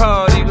gon'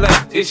 party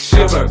like it's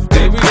your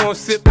birthday. We gon'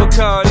 sip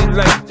Bacardi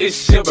like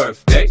it's your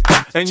birthday.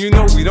 And you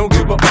know we don't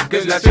give a fuck,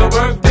 it's not your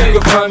birthday. You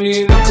can find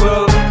me in the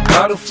club,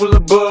 bottle full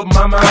of bub.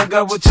 Mama, I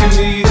got what you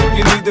need. If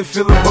you need to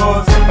fill the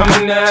bars,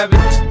 I'm in the habit.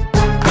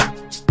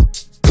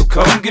 So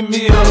come give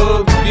me a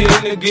hug, if you're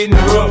in there getting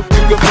rough.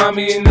 You can find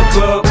me in the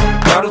club,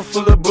 bottle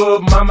full of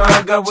bub. Mama,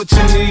 I got what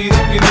you need.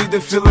 If you need to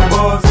fill the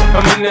bars,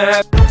 I'm in the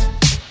habit.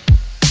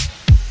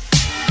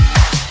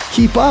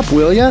 Keep up,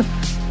 will ya?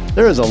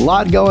 There is a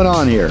lot going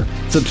on here.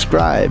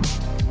 Subscribe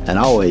and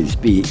always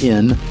be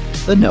in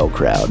the know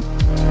crowd.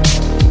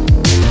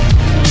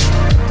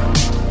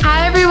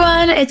 Hi, everyone.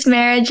 everyone. It's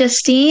Mara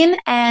Justine,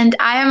 and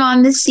I am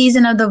on this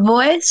season of The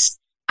Voice.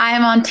 I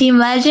am on Team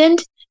Legend,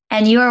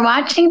 and you are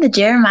watching The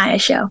Jeremiah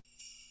Show.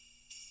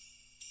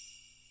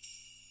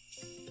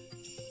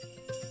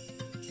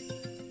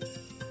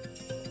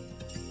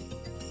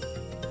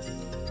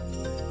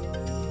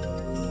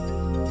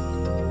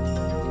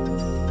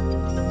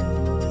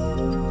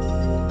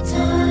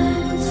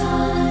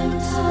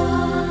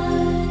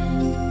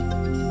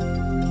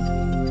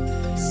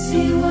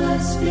 See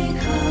what's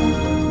become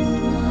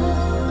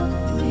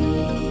of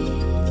me.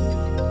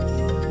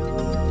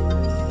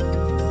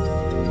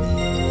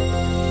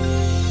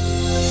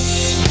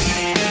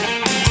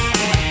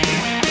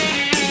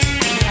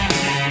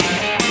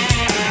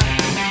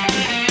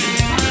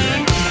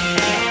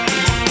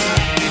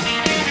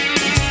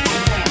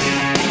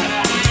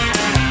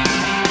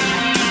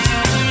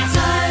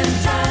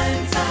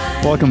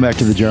 Welcome back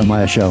to the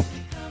Jeremiah Show.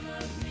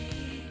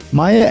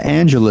 Maya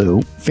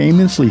Angelou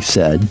famously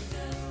said,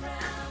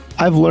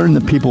 "I've learned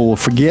that people will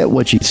forget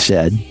what you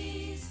said,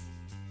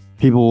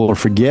 people will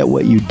forget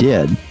what you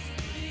did,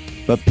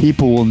 but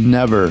people will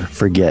never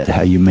forget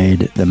how you made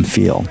them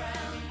feel."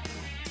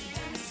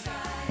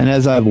 And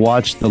as I've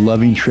watched the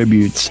loving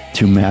tributes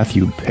to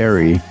Matthew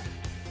Perry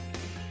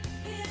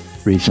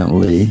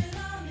recently,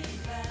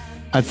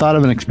 I thought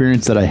of an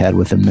experience that I had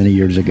with him many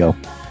years ago.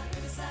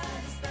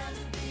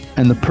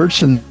 And the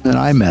person that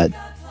I met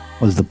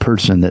was the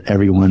person that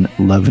everyone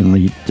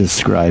lovingly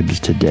describes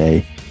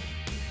today,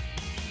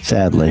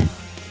 sadly,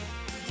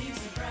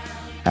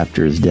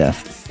 after his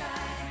death.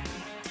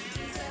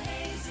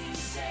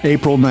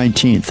 April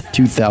 19th,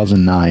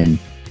 2009.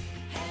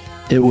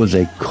 It was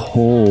a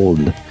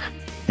cold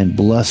and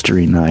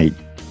blustery night,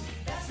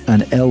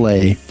 an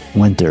LA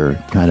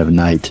winter kind of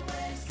night.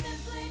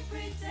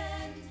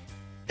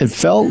 It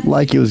felt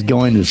like it was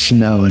going to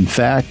snow. In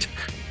fact,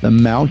 the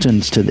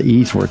mountains to the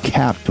east were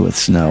capped with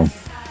snow.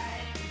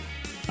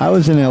 I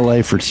was in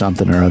LA for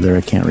something or other,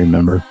 I can't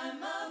remember.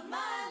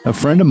 A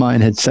friend of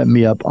mine had set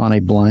me up on a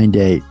blind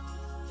date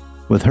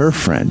with her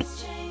friend.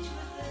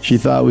 She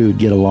thought we would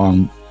get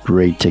along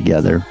great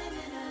together.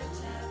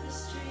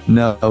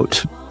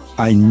 Note,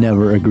 I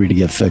never agree to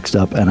get fixed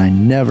up, and I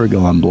never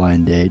go on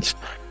blind dates.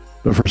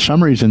 But for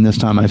some reason this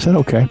time I said,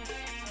 okay.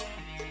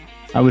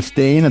 I was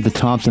staying at the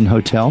Thompson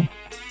Hotel.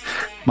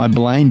 My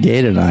blind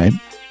date and I,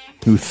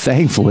 who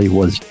thankfully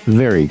was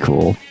very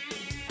cool,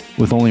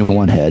 with only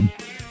one head,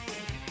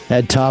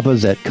 had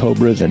tapas at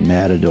Cobras and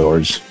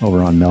Matadors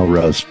over on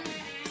Melrose.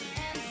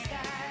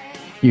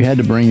 You had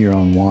to bring your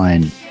own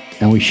wine,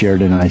 and we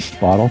shared a nice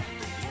bottle.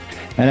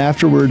 And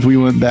afterwards, we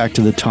went back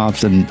to the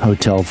Thompson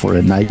Hotel for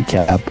a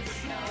nightcap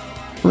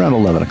around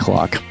 11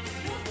 o'clock.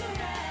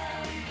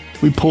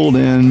 We pulled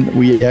in,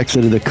 we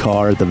exited the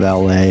car at the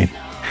valet,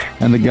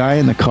 and the guy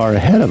in the car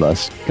ahead of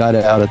us got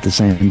out at the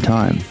same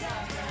time.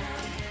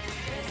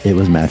 It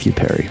was Matthew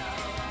Perry.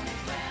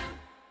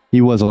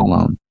 He was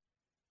alone.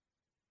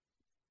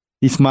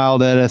 He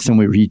smiled at us and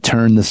we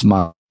returned the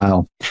smile.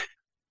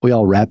 We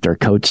all wrapped our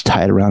coats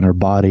tight around our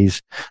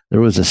bodies.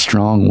 There was a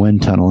strong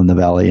wind tunnel in the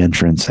valley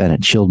entrance and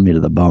it chilled me to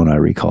the bone, I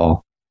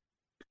recall.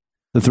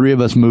 The three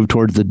of us moved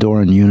towards the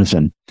door in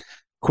unison,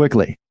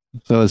 quickly,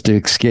 so as to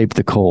escape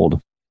the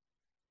cold.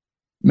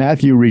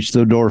 Matthew reached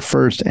the door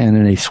first and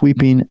in a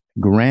sweeping,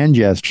 grand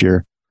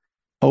gesture,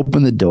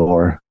 opened the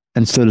door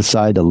and stood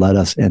aside to let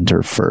us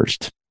enter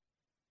first.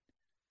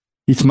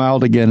 He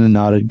smiled again and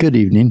nodded, "Good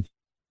evening."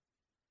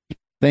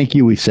 "Thank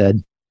you," we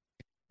said.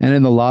 And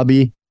in the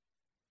lobby,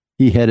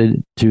 he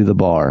headed to the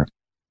bar,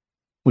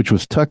 which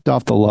was tucked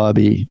off the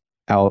lobby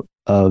out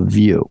of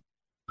view.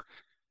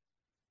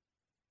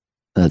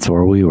 That's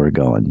where we were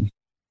going.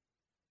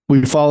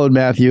 We followed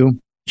Matthew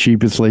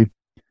sheepishly,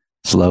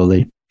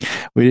 slowly.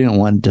 We didn't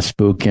want to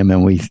spook him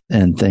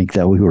and think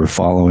that we were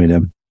following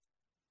him.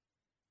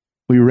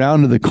 We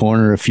rounded the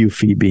corner a few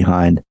feet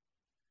behind.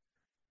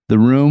 The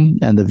room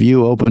and the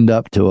view opened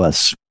up to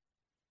us.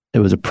 It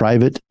was a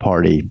private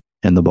party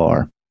in the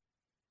bar.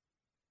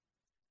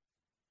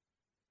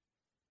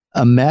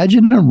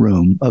 Imagine a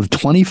room of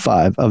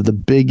 25 of the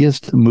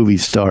biggest movie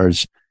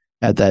stars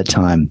at that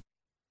time,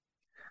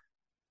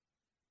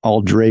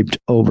 all draped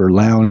over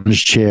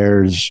lounge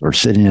chairs or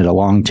sitting at a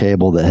long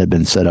table that had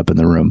been set up in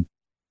the room.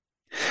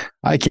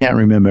 I can't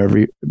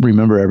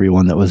remember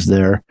everyone that was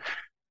there,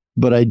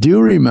 but I do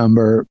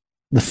remember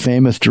the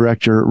famous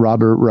director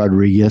Robert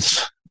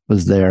Rodriguez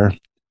was there,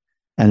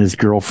 and his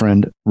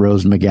girlfriend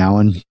Rose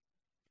McGowan,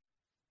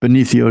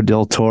 Benicio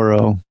del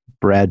Toro,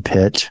 Brad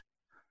Pitt,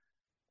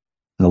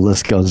 and the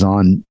list goes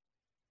on.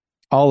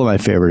 All of my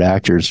favorite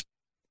actors.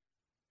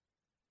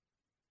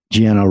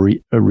 Gianna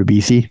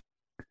Ribisi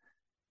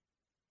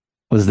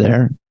was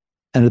there,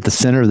 and at the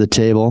center of the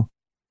table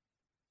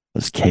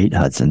was Kate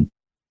Hudson.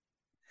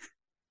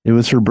 It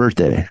was her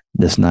birthday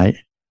this night,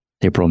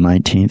 April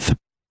 19th.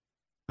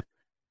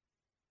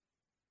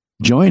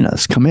 "Join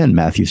us. Come in,"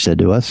 Matthew said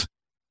to us.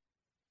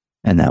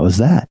 And that was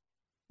that.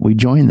 We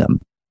joined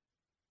them.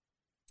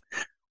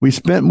 We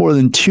spent more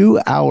than 2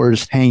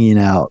 hours hanging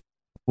out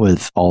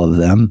with all of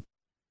them.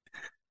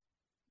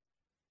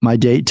 My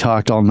date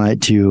talked all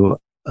night to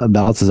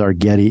Balthazar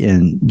Getty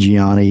and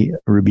Gianni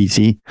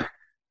Ribisi.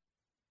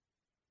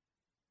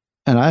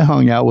 And I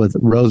hung out with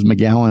Rose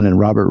McGowan and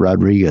Robert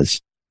Rodriguez.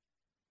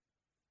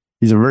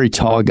 He's a very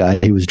tall guy.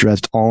 He was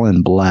dressed all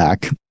in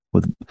black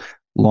with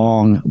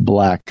long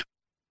black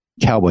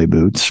cowboy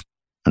boots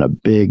and a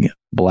big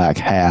black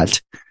hat.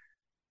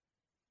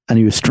 And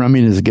he was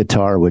strumming his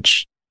guitar,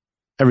 which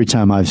every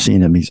time I've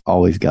seen him, he's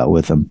always got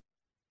with him.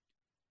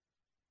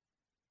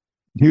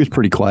 He was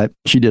pretty quiet.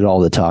 She did all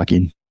the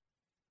talking.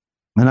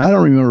 And I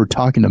don't remember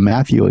talking to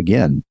Matthew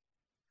again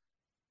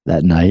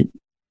that night.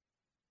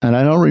 And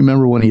I don't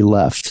remember when he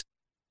left,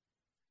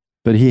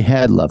 but he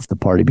had left the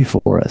party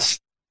before us.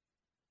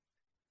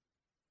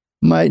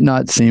 Might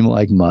not seem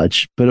like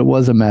much, but it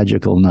was a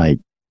magical night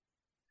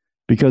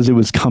because it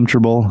was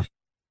comfortable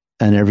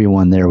and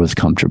everyone there was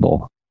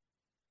comfortable,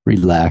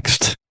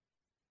 relaxed,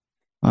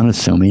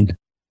 unassuming,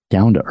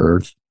 down to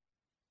earth,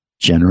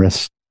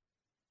 generous.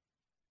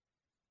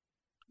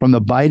 From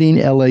the biting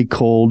LA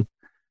cold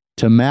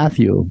to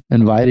Matthew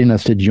inviting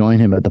us to join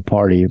him at the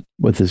party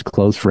with his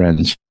close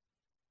friends,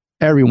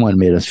 everyone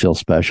made us feel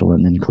special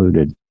and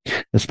included,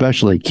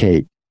 especially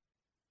Kate.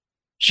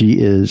 She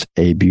is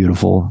a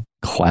beautiful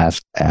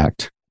class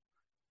act.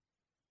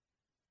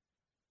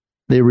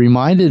 They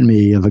reminded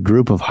me of a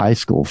group of high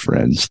school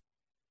friends,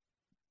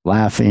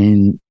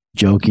 laughing,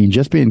 joking,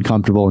 just being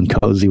comfortable and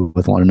cozy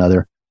with one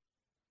another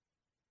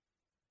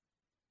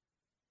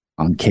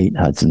on Kate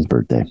Hudson's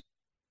birthday.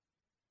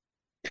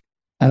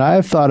 And I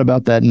have thought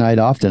about that night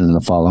often in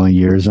the following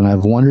years, and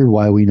I've wondered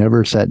why we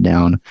never sat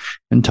down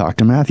and talked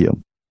to Matthew.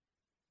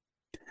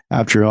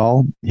 After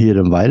all, he had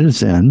invited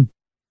us in,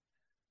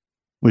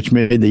 which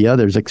made the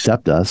others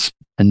accept us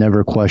and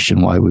never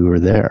question why we were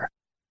there.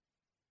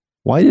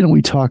 Why didn't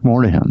we talk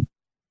more to him?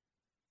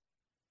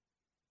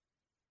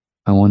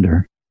 I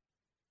wonder.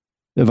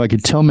 If I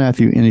could tell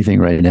Matthew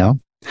anything right now,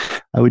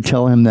 I would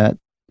tell him that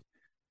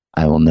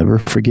I will never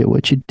forget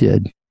what you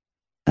did,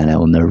 and I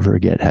will never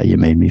forget how you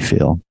made me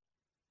feel.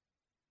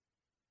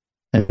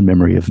 In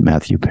memory of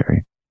Matthew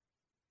Perry.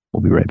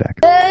 We'll be right back.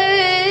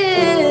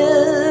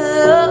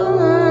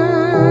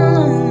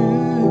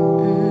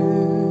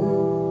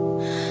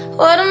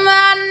 What am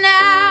I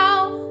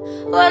now?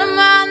 What am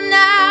I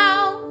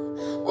now?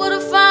 What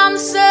if I'm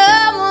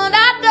someone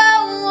I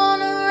don't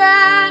want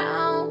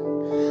around?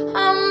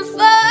 I'm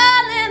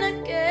falling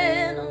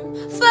again,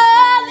 I'm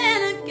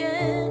falling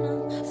again,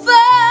 I'm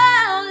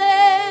falling.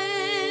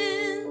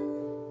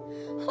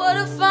 What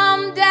if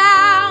I'm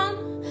down?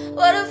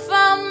 What if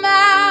I'm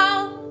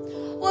out?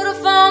 What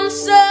if I'm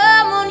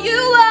someone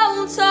you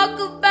won't talk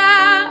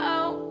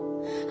about?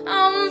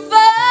 I'm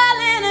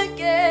falling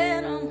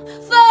again, I'm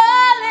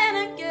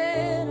falling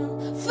again,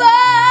 I'm falling.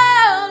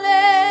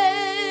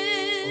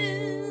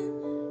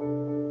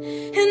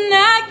 And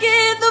I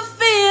get the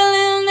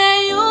feeling that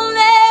you'll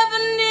never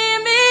near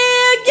me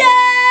again.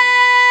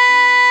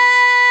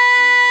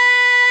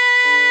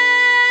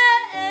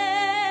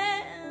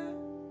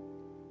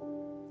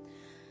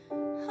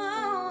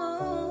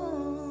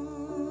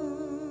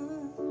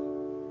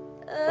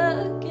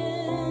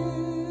 Again.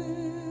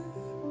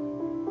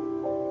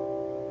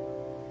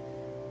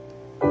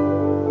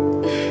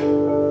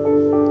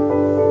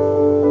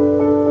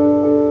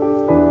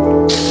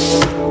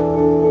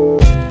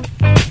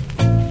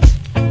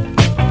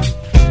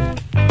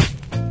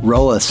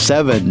 Roll a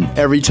 7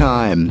 every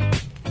time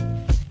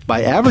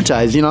by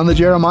advertising on The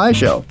Jeremiah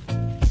Show.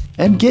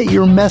 And get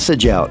your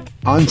message out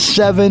on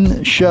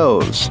 7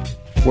 shows.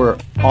 We're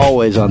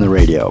always on the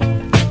radio.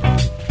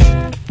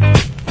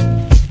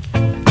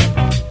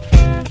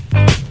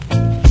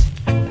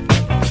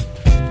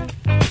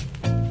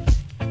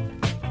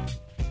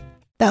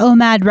 The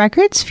OMAD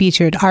Records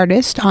featured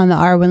artist on the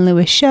Arwen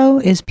Lewis Show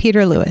is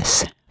Peter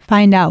Lewis.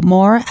 Find out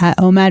more at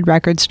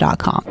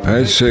omadrecords.com.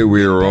 I'd say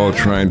we are all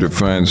trying to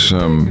find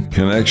some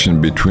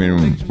connection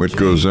between what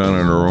goes on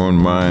in our own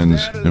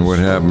minds and what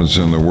happens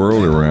in the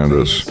world around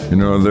us. You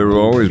know, there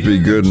will always be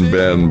good and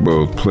bad in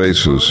both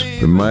places.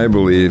 But my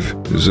belief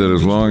is that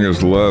as long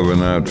as love and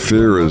not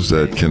fear is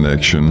that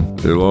connection,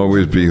 there'll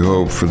always be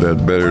hope for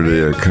that better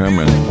day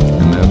coming.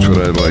 And that's what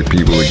I'd like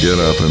people to get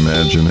off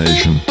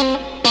imagination.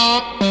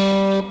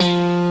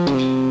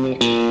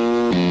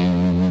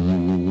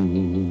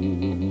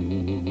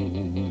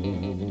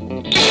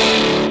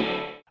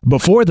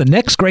 Before the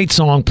next great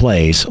song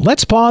plays,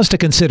 let's pause to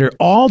consider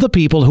all the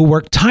people who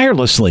work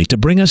tirelessly to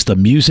bring us the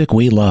music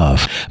we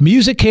love.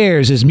 Music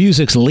Cares is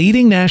music's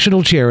leading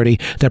national charity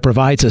that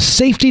provides a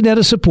safety net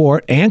of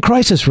support and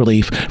crisis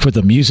relief for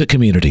the music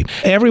community.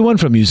 Everyone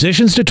from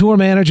musicians to tour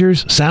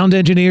managers, sound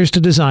engineers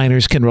to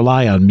designers can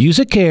rely on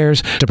Music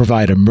Cares to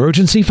provide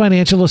emergency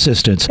financial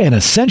assistance and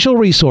essential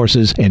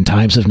resources in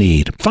times of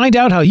need. Find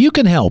out how you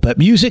can help at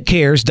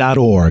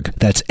musiccares.org.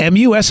 That's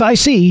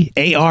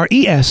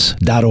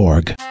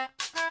MUSICARES.org.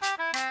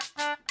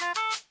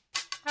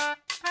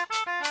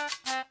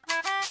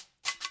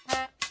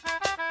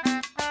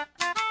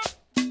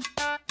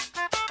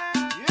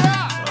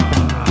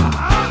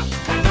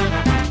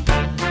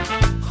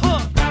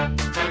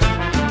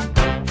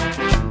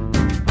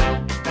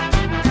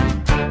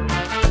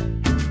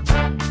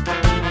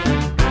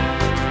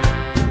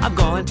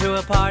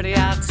 party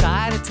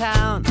outside of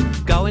town.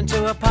 Going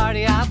to a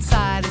party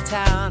outside of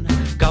town.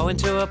 Going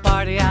to a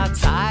party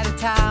outside of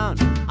town.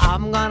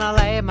 I'm gonna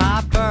lay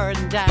my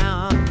burden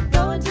down.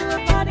 Going to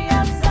a party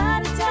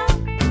outside of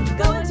town.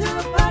 Going to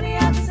a party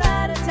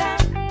outside of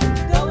town.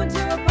 Going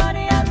to a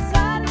party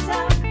outside of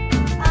town.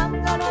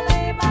 I'm gonna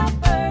lay my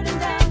burden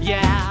down.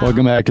 Yeah.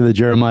 Welcome back to the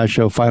Jeremiah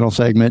Show final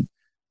segment.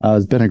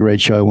 It's been a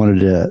great show. I wanted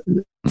to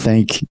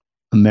thank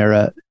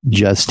Mara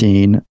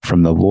Justine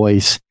from The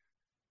Voice.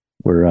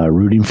 We're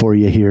rooting for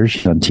you here.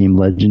 She's on Team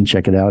Legend.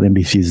 Check it out.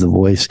 NBC's The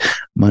Voice,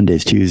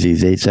 Mondays,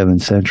 Tuesdays, 8, 7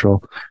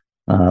 Central.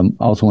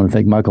 Also want to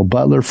thank Michael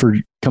Butler for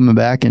coming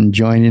back and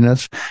joining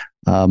us.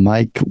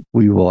 Mike,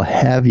 we will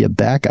have you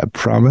back, I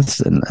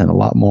promise, and a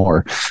lot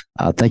more.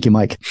 Thank you,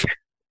 Mike.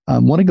 I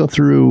want to go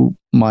through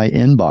my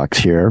inbox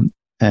here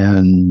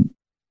and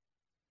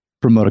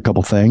promote a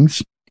couple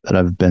things that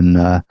I've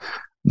been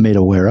made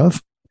aware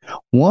of.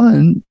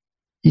 One,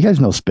 you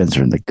guys know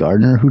Spencer and the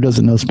Gardener. Who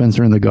doesn't know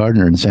Spencer and the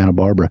Gardener in Santa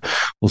Barbara?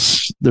 Well,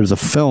 there's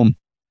a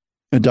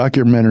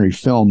documentary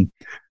film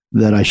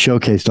that I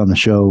showcased on the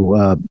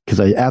show because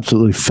I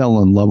absolutely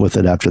fell in love with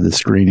it after the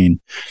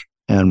screening.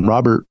 And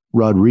Robert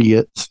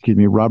Rodriguez,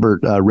 Robert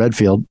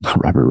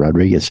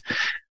Rodriguez,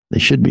 they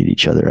should meet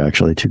each other,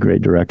 actually, two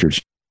great directors.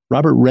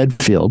 Robert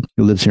Redfield,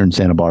 who lives here in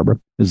Santa Barbara,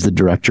 is the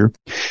director.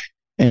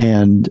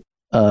 And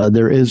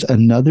there is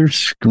another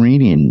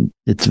screening.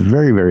 It's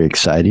very, very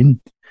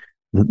exciting.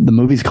 The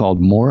movie's called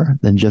More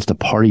Than Just a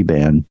Party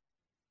Band.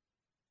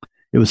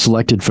 It was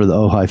selected for the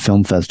Ojai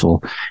Film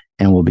Festival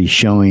and will be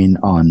showing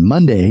on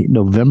Monday,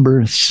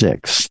 November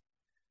 6th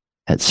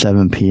at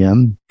 7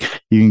 p.m.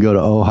 You can go to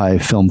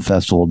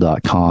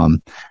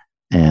ohaifilmfestival.com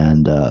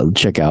and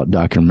check out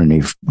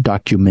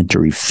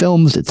documentary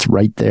films. It's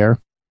right there.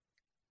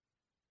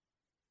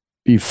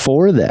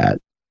 Before that,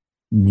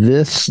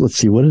 let's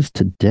see, what is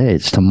today?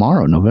 It's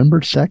tomorrow,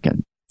 November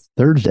 2nd,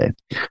 Thursday.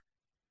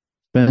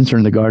 Spencer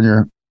and the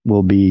Gardener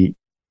will be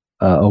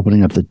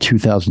opening up the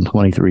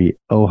 2023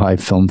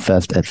 Ojai Film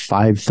Fest at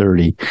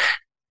 5:30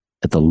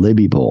 at the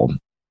Libby Bowl.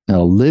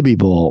 Now, Libby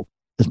Bowl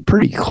is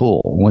pretty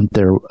cool. Went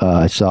there.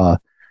 I saw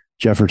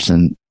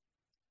Jefferson.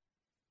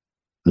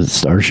 Is it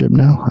Starship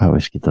now? I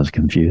always get those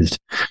confused.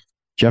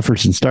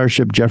 Jefferson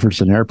Starship,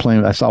 Jefferson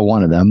Airplane. I saw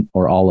one of them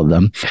or all of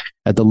them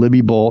at the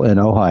Libby Bowl in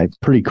Ojai.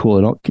 Pretty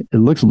cool. It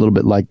looks a little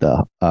bit like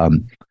the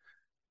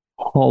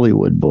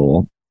Hollywood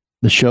Bowl.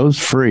 The show's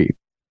free.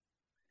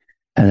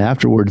 And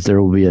afterwards,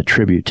 there will be a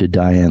tribute to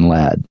Diane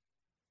Ladd.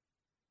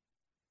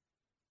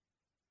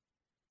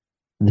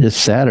 This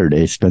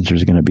Saturday,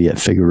 Spencer's going to be at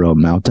Figueroa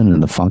Mountain in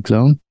the Funk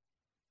Zone.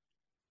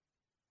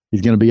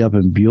 He's going to be up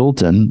in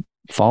Buellton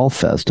Fall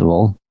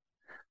Festival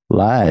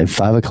live,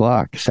 5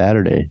 o'clock,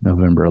 Saturday,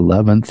 November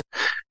 11th.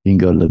 You can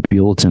go to the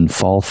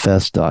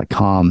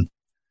BuelltonFallFest.com.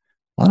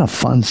 A lot of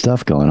fun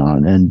stuff going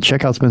on. And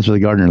check out Spencer the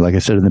Gardener. Like I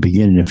said in the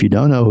beginning, if you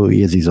don't know who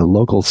he is, he's a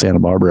local Santa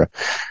Barbara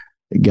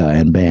guy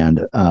and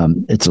band.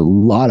 It's a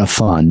lot of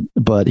fun,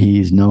 but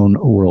he's known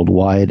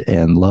worldwide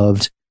and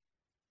loved.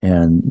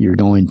 And you're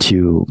going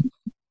to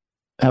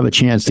have a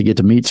chance to get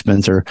to meet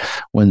Spencer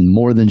when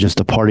More Than Just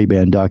a Party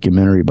Band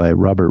documentary by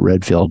Robert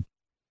Redfield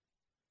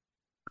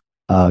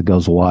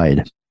goes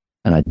wide.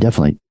 And I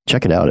definitely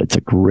check it out. It's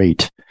a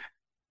great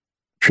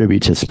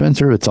tribute to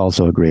Spencer. It's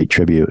also a great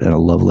tribute and a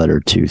love letter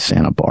to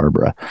Santa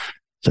Barbara.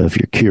 So if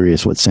you're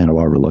curious what Santa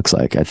Barbara looks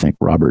like, I think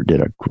Robert did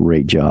a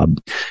great job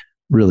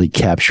really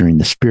capturing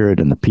the spirit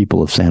and the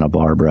people of Santa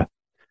Barbara.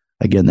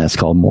 Again, that's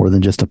called More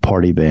Than Just a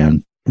Party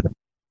Band.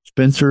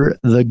 Spencer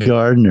the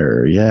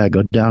Gardener. Yeah,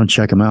 go down and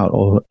check him out.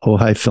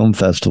 Ojai Film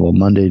Festival,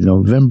 Monday,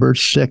 November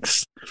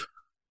 6th.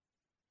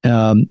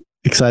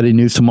 Exciting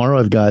news tomorrow.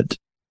 I've got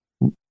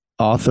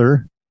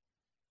author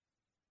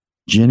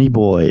Jenny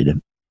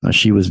Boyd.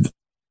 She's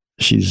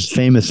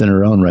famous in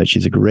her own right.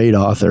 She's a great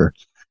author.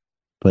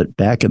 But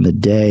back in the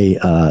day,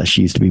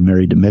 she used to be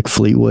married to Mick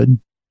Fleetwood.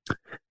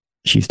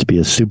 She used to be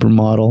a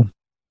supermodel.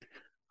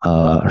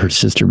 Her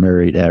sister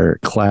married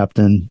Eric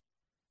Clapton.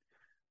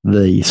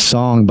 The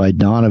song by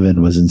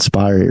Donovan was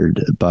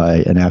inspired by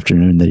an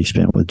afternoon that he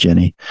spent with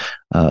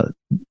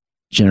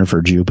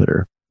Jennifer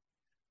Jupiter.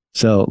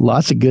 So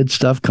lots of good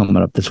stuff coming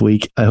up this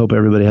week. I hope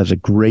everybody has a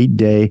great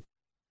day.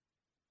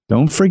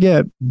 Don't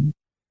forget,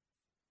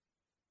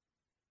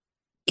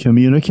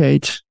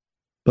 communicate,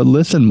 but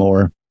listen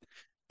more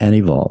and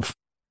evolve.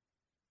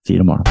 See you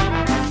tomorrow.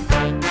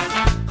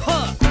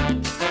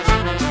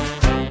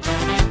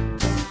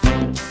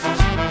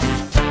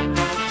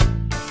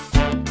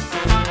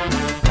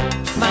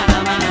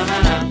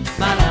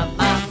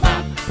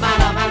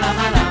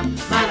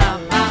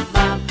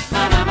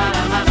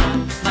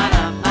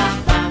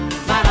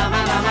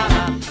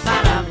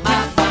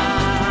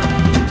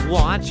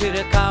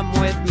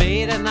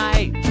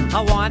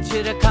 I want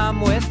you to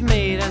come with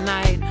me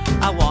tonight.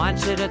 I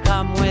want you to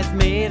come with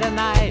me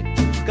tonight.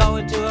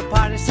 Going to a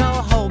party, so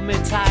hold me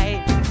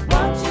tight.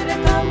 Want you to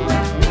come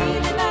with me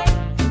tonight.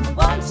 I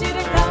want you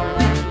to come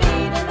with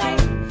me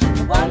tonight.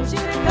 I want you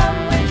to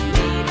come with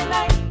me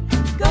tonight.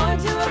 Going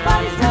to a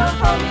party, so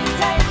hold me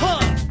tight.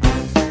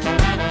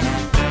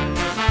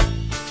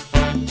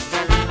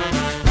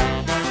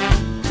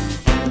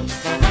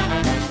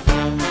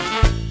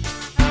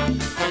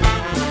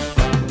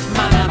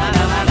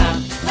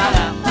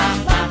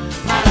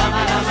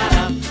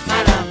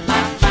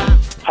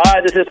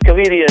 This is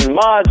comedian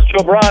Maz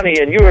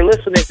Jobrani, and you are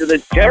listening to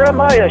The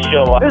Jeremiah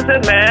Show.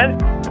 Listen, man.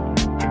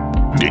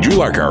 Did you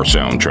like our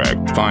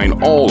soundtrack?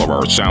 Find all of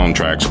our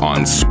soundtracks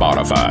on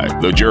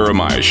Spotify. The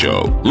Jeremiah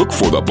Show. Look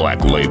for the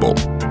Black Label.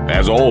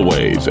 As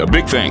always, a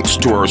big thanks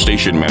to our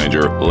station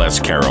manager, Les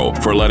Carroll,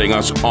 for letting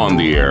us on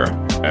the air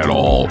at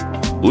all.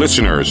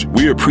 Listeners,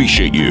 we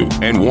appreciate you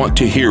and want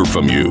to hear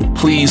from you.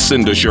 Please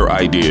send us your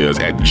ideas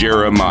at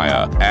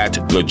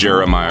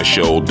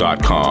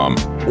jeremiah@thejeremiahshow.com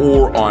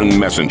or on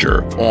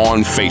Messenger,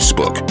 on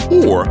Facebook,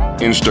 or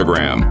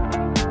Instagram.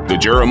 The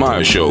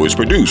Jeremiah Show is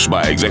produced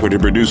by executive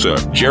producer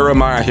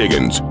Jeremiah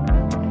Higgins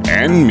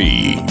and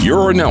me,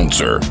 your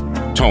announcer,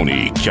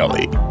 Tony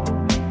Kelly.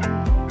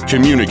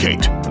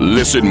 Communicate,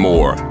 listen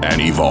more,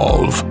 and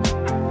evolve.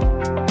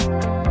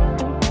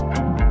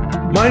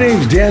 My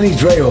name's Danny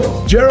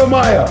Trejo.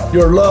 Jeremiah,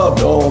 you're loved,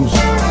 Holmes.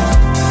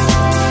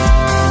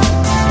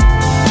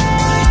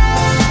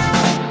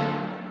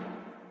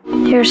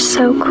 You're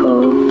so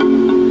cool.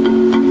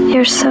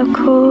 You're so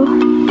cool.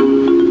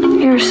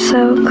 You're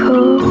so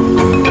cool.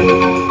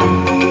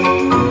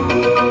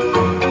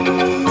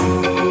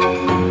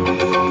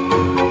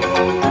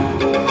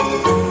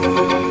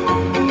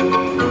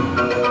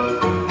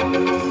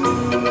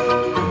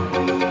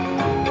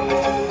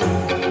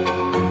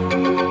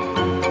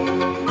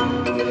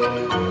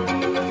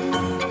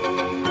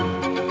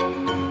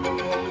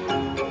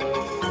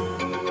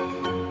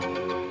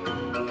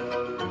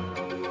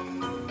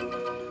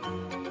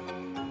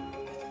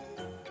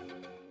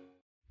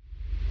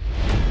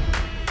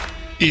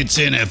 It's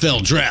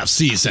NFL draft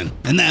season,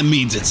 and that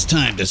means it's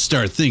time to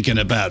start thinking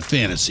about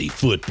fantasy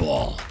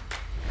football.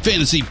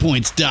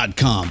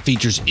 FantasyPoints.com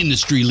features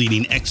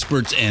industry-leading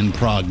experts and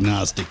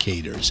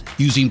prognosticators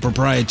using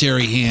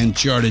proprietary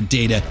hand-charted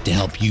data to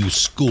help you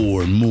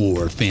score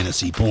more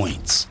fantasy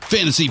points.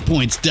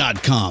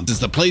 FantasyPoints.com is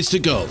the place to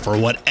go for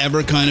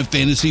whatever kind of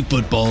fantasy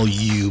football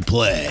you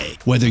play.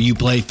 Whether you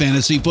play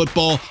fantasy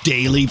football,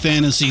 daily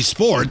fantasy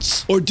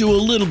sports, or do a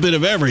little bit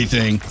of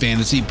everything,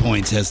 Fantasy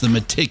Points has the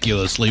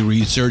meticulously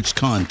researched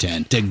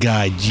content to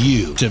guide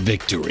you to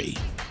victory.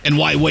 And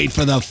why wait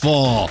for the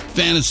fall?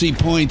 Fantasy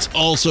Points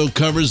also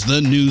covers the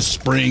new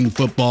spring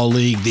football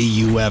league,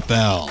 the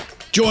UFL.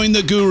 Join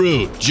the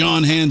guru,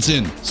 John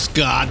Hansen,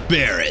 Scott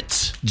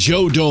Barrett,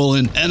 Joe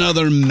Dolan, and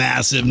other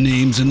massive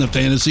names in the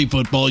fantasy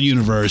football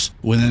universe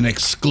with an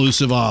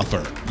exclusive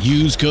offer.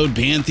 Use code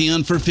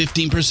Pantheon for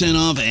 15%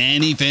 off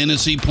any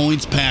Fantasy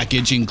Points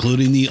package,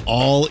 including the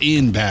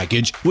all-in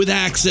package, with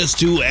access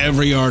to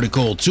every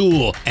article,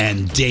 tool,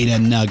 and data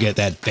nugget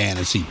that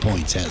Fantasy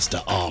Points has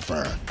to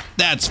offer.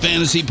 That's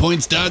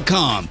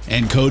FantasyPoints.com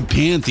and code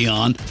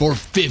Pantheon for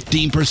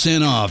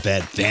 15% off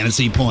at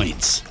Fantasy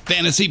Points.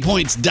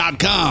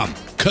 FantasyPoints.com,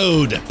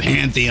 code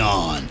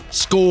Pantheon.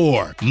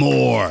 Score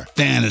more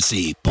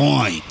fantasy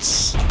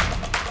points.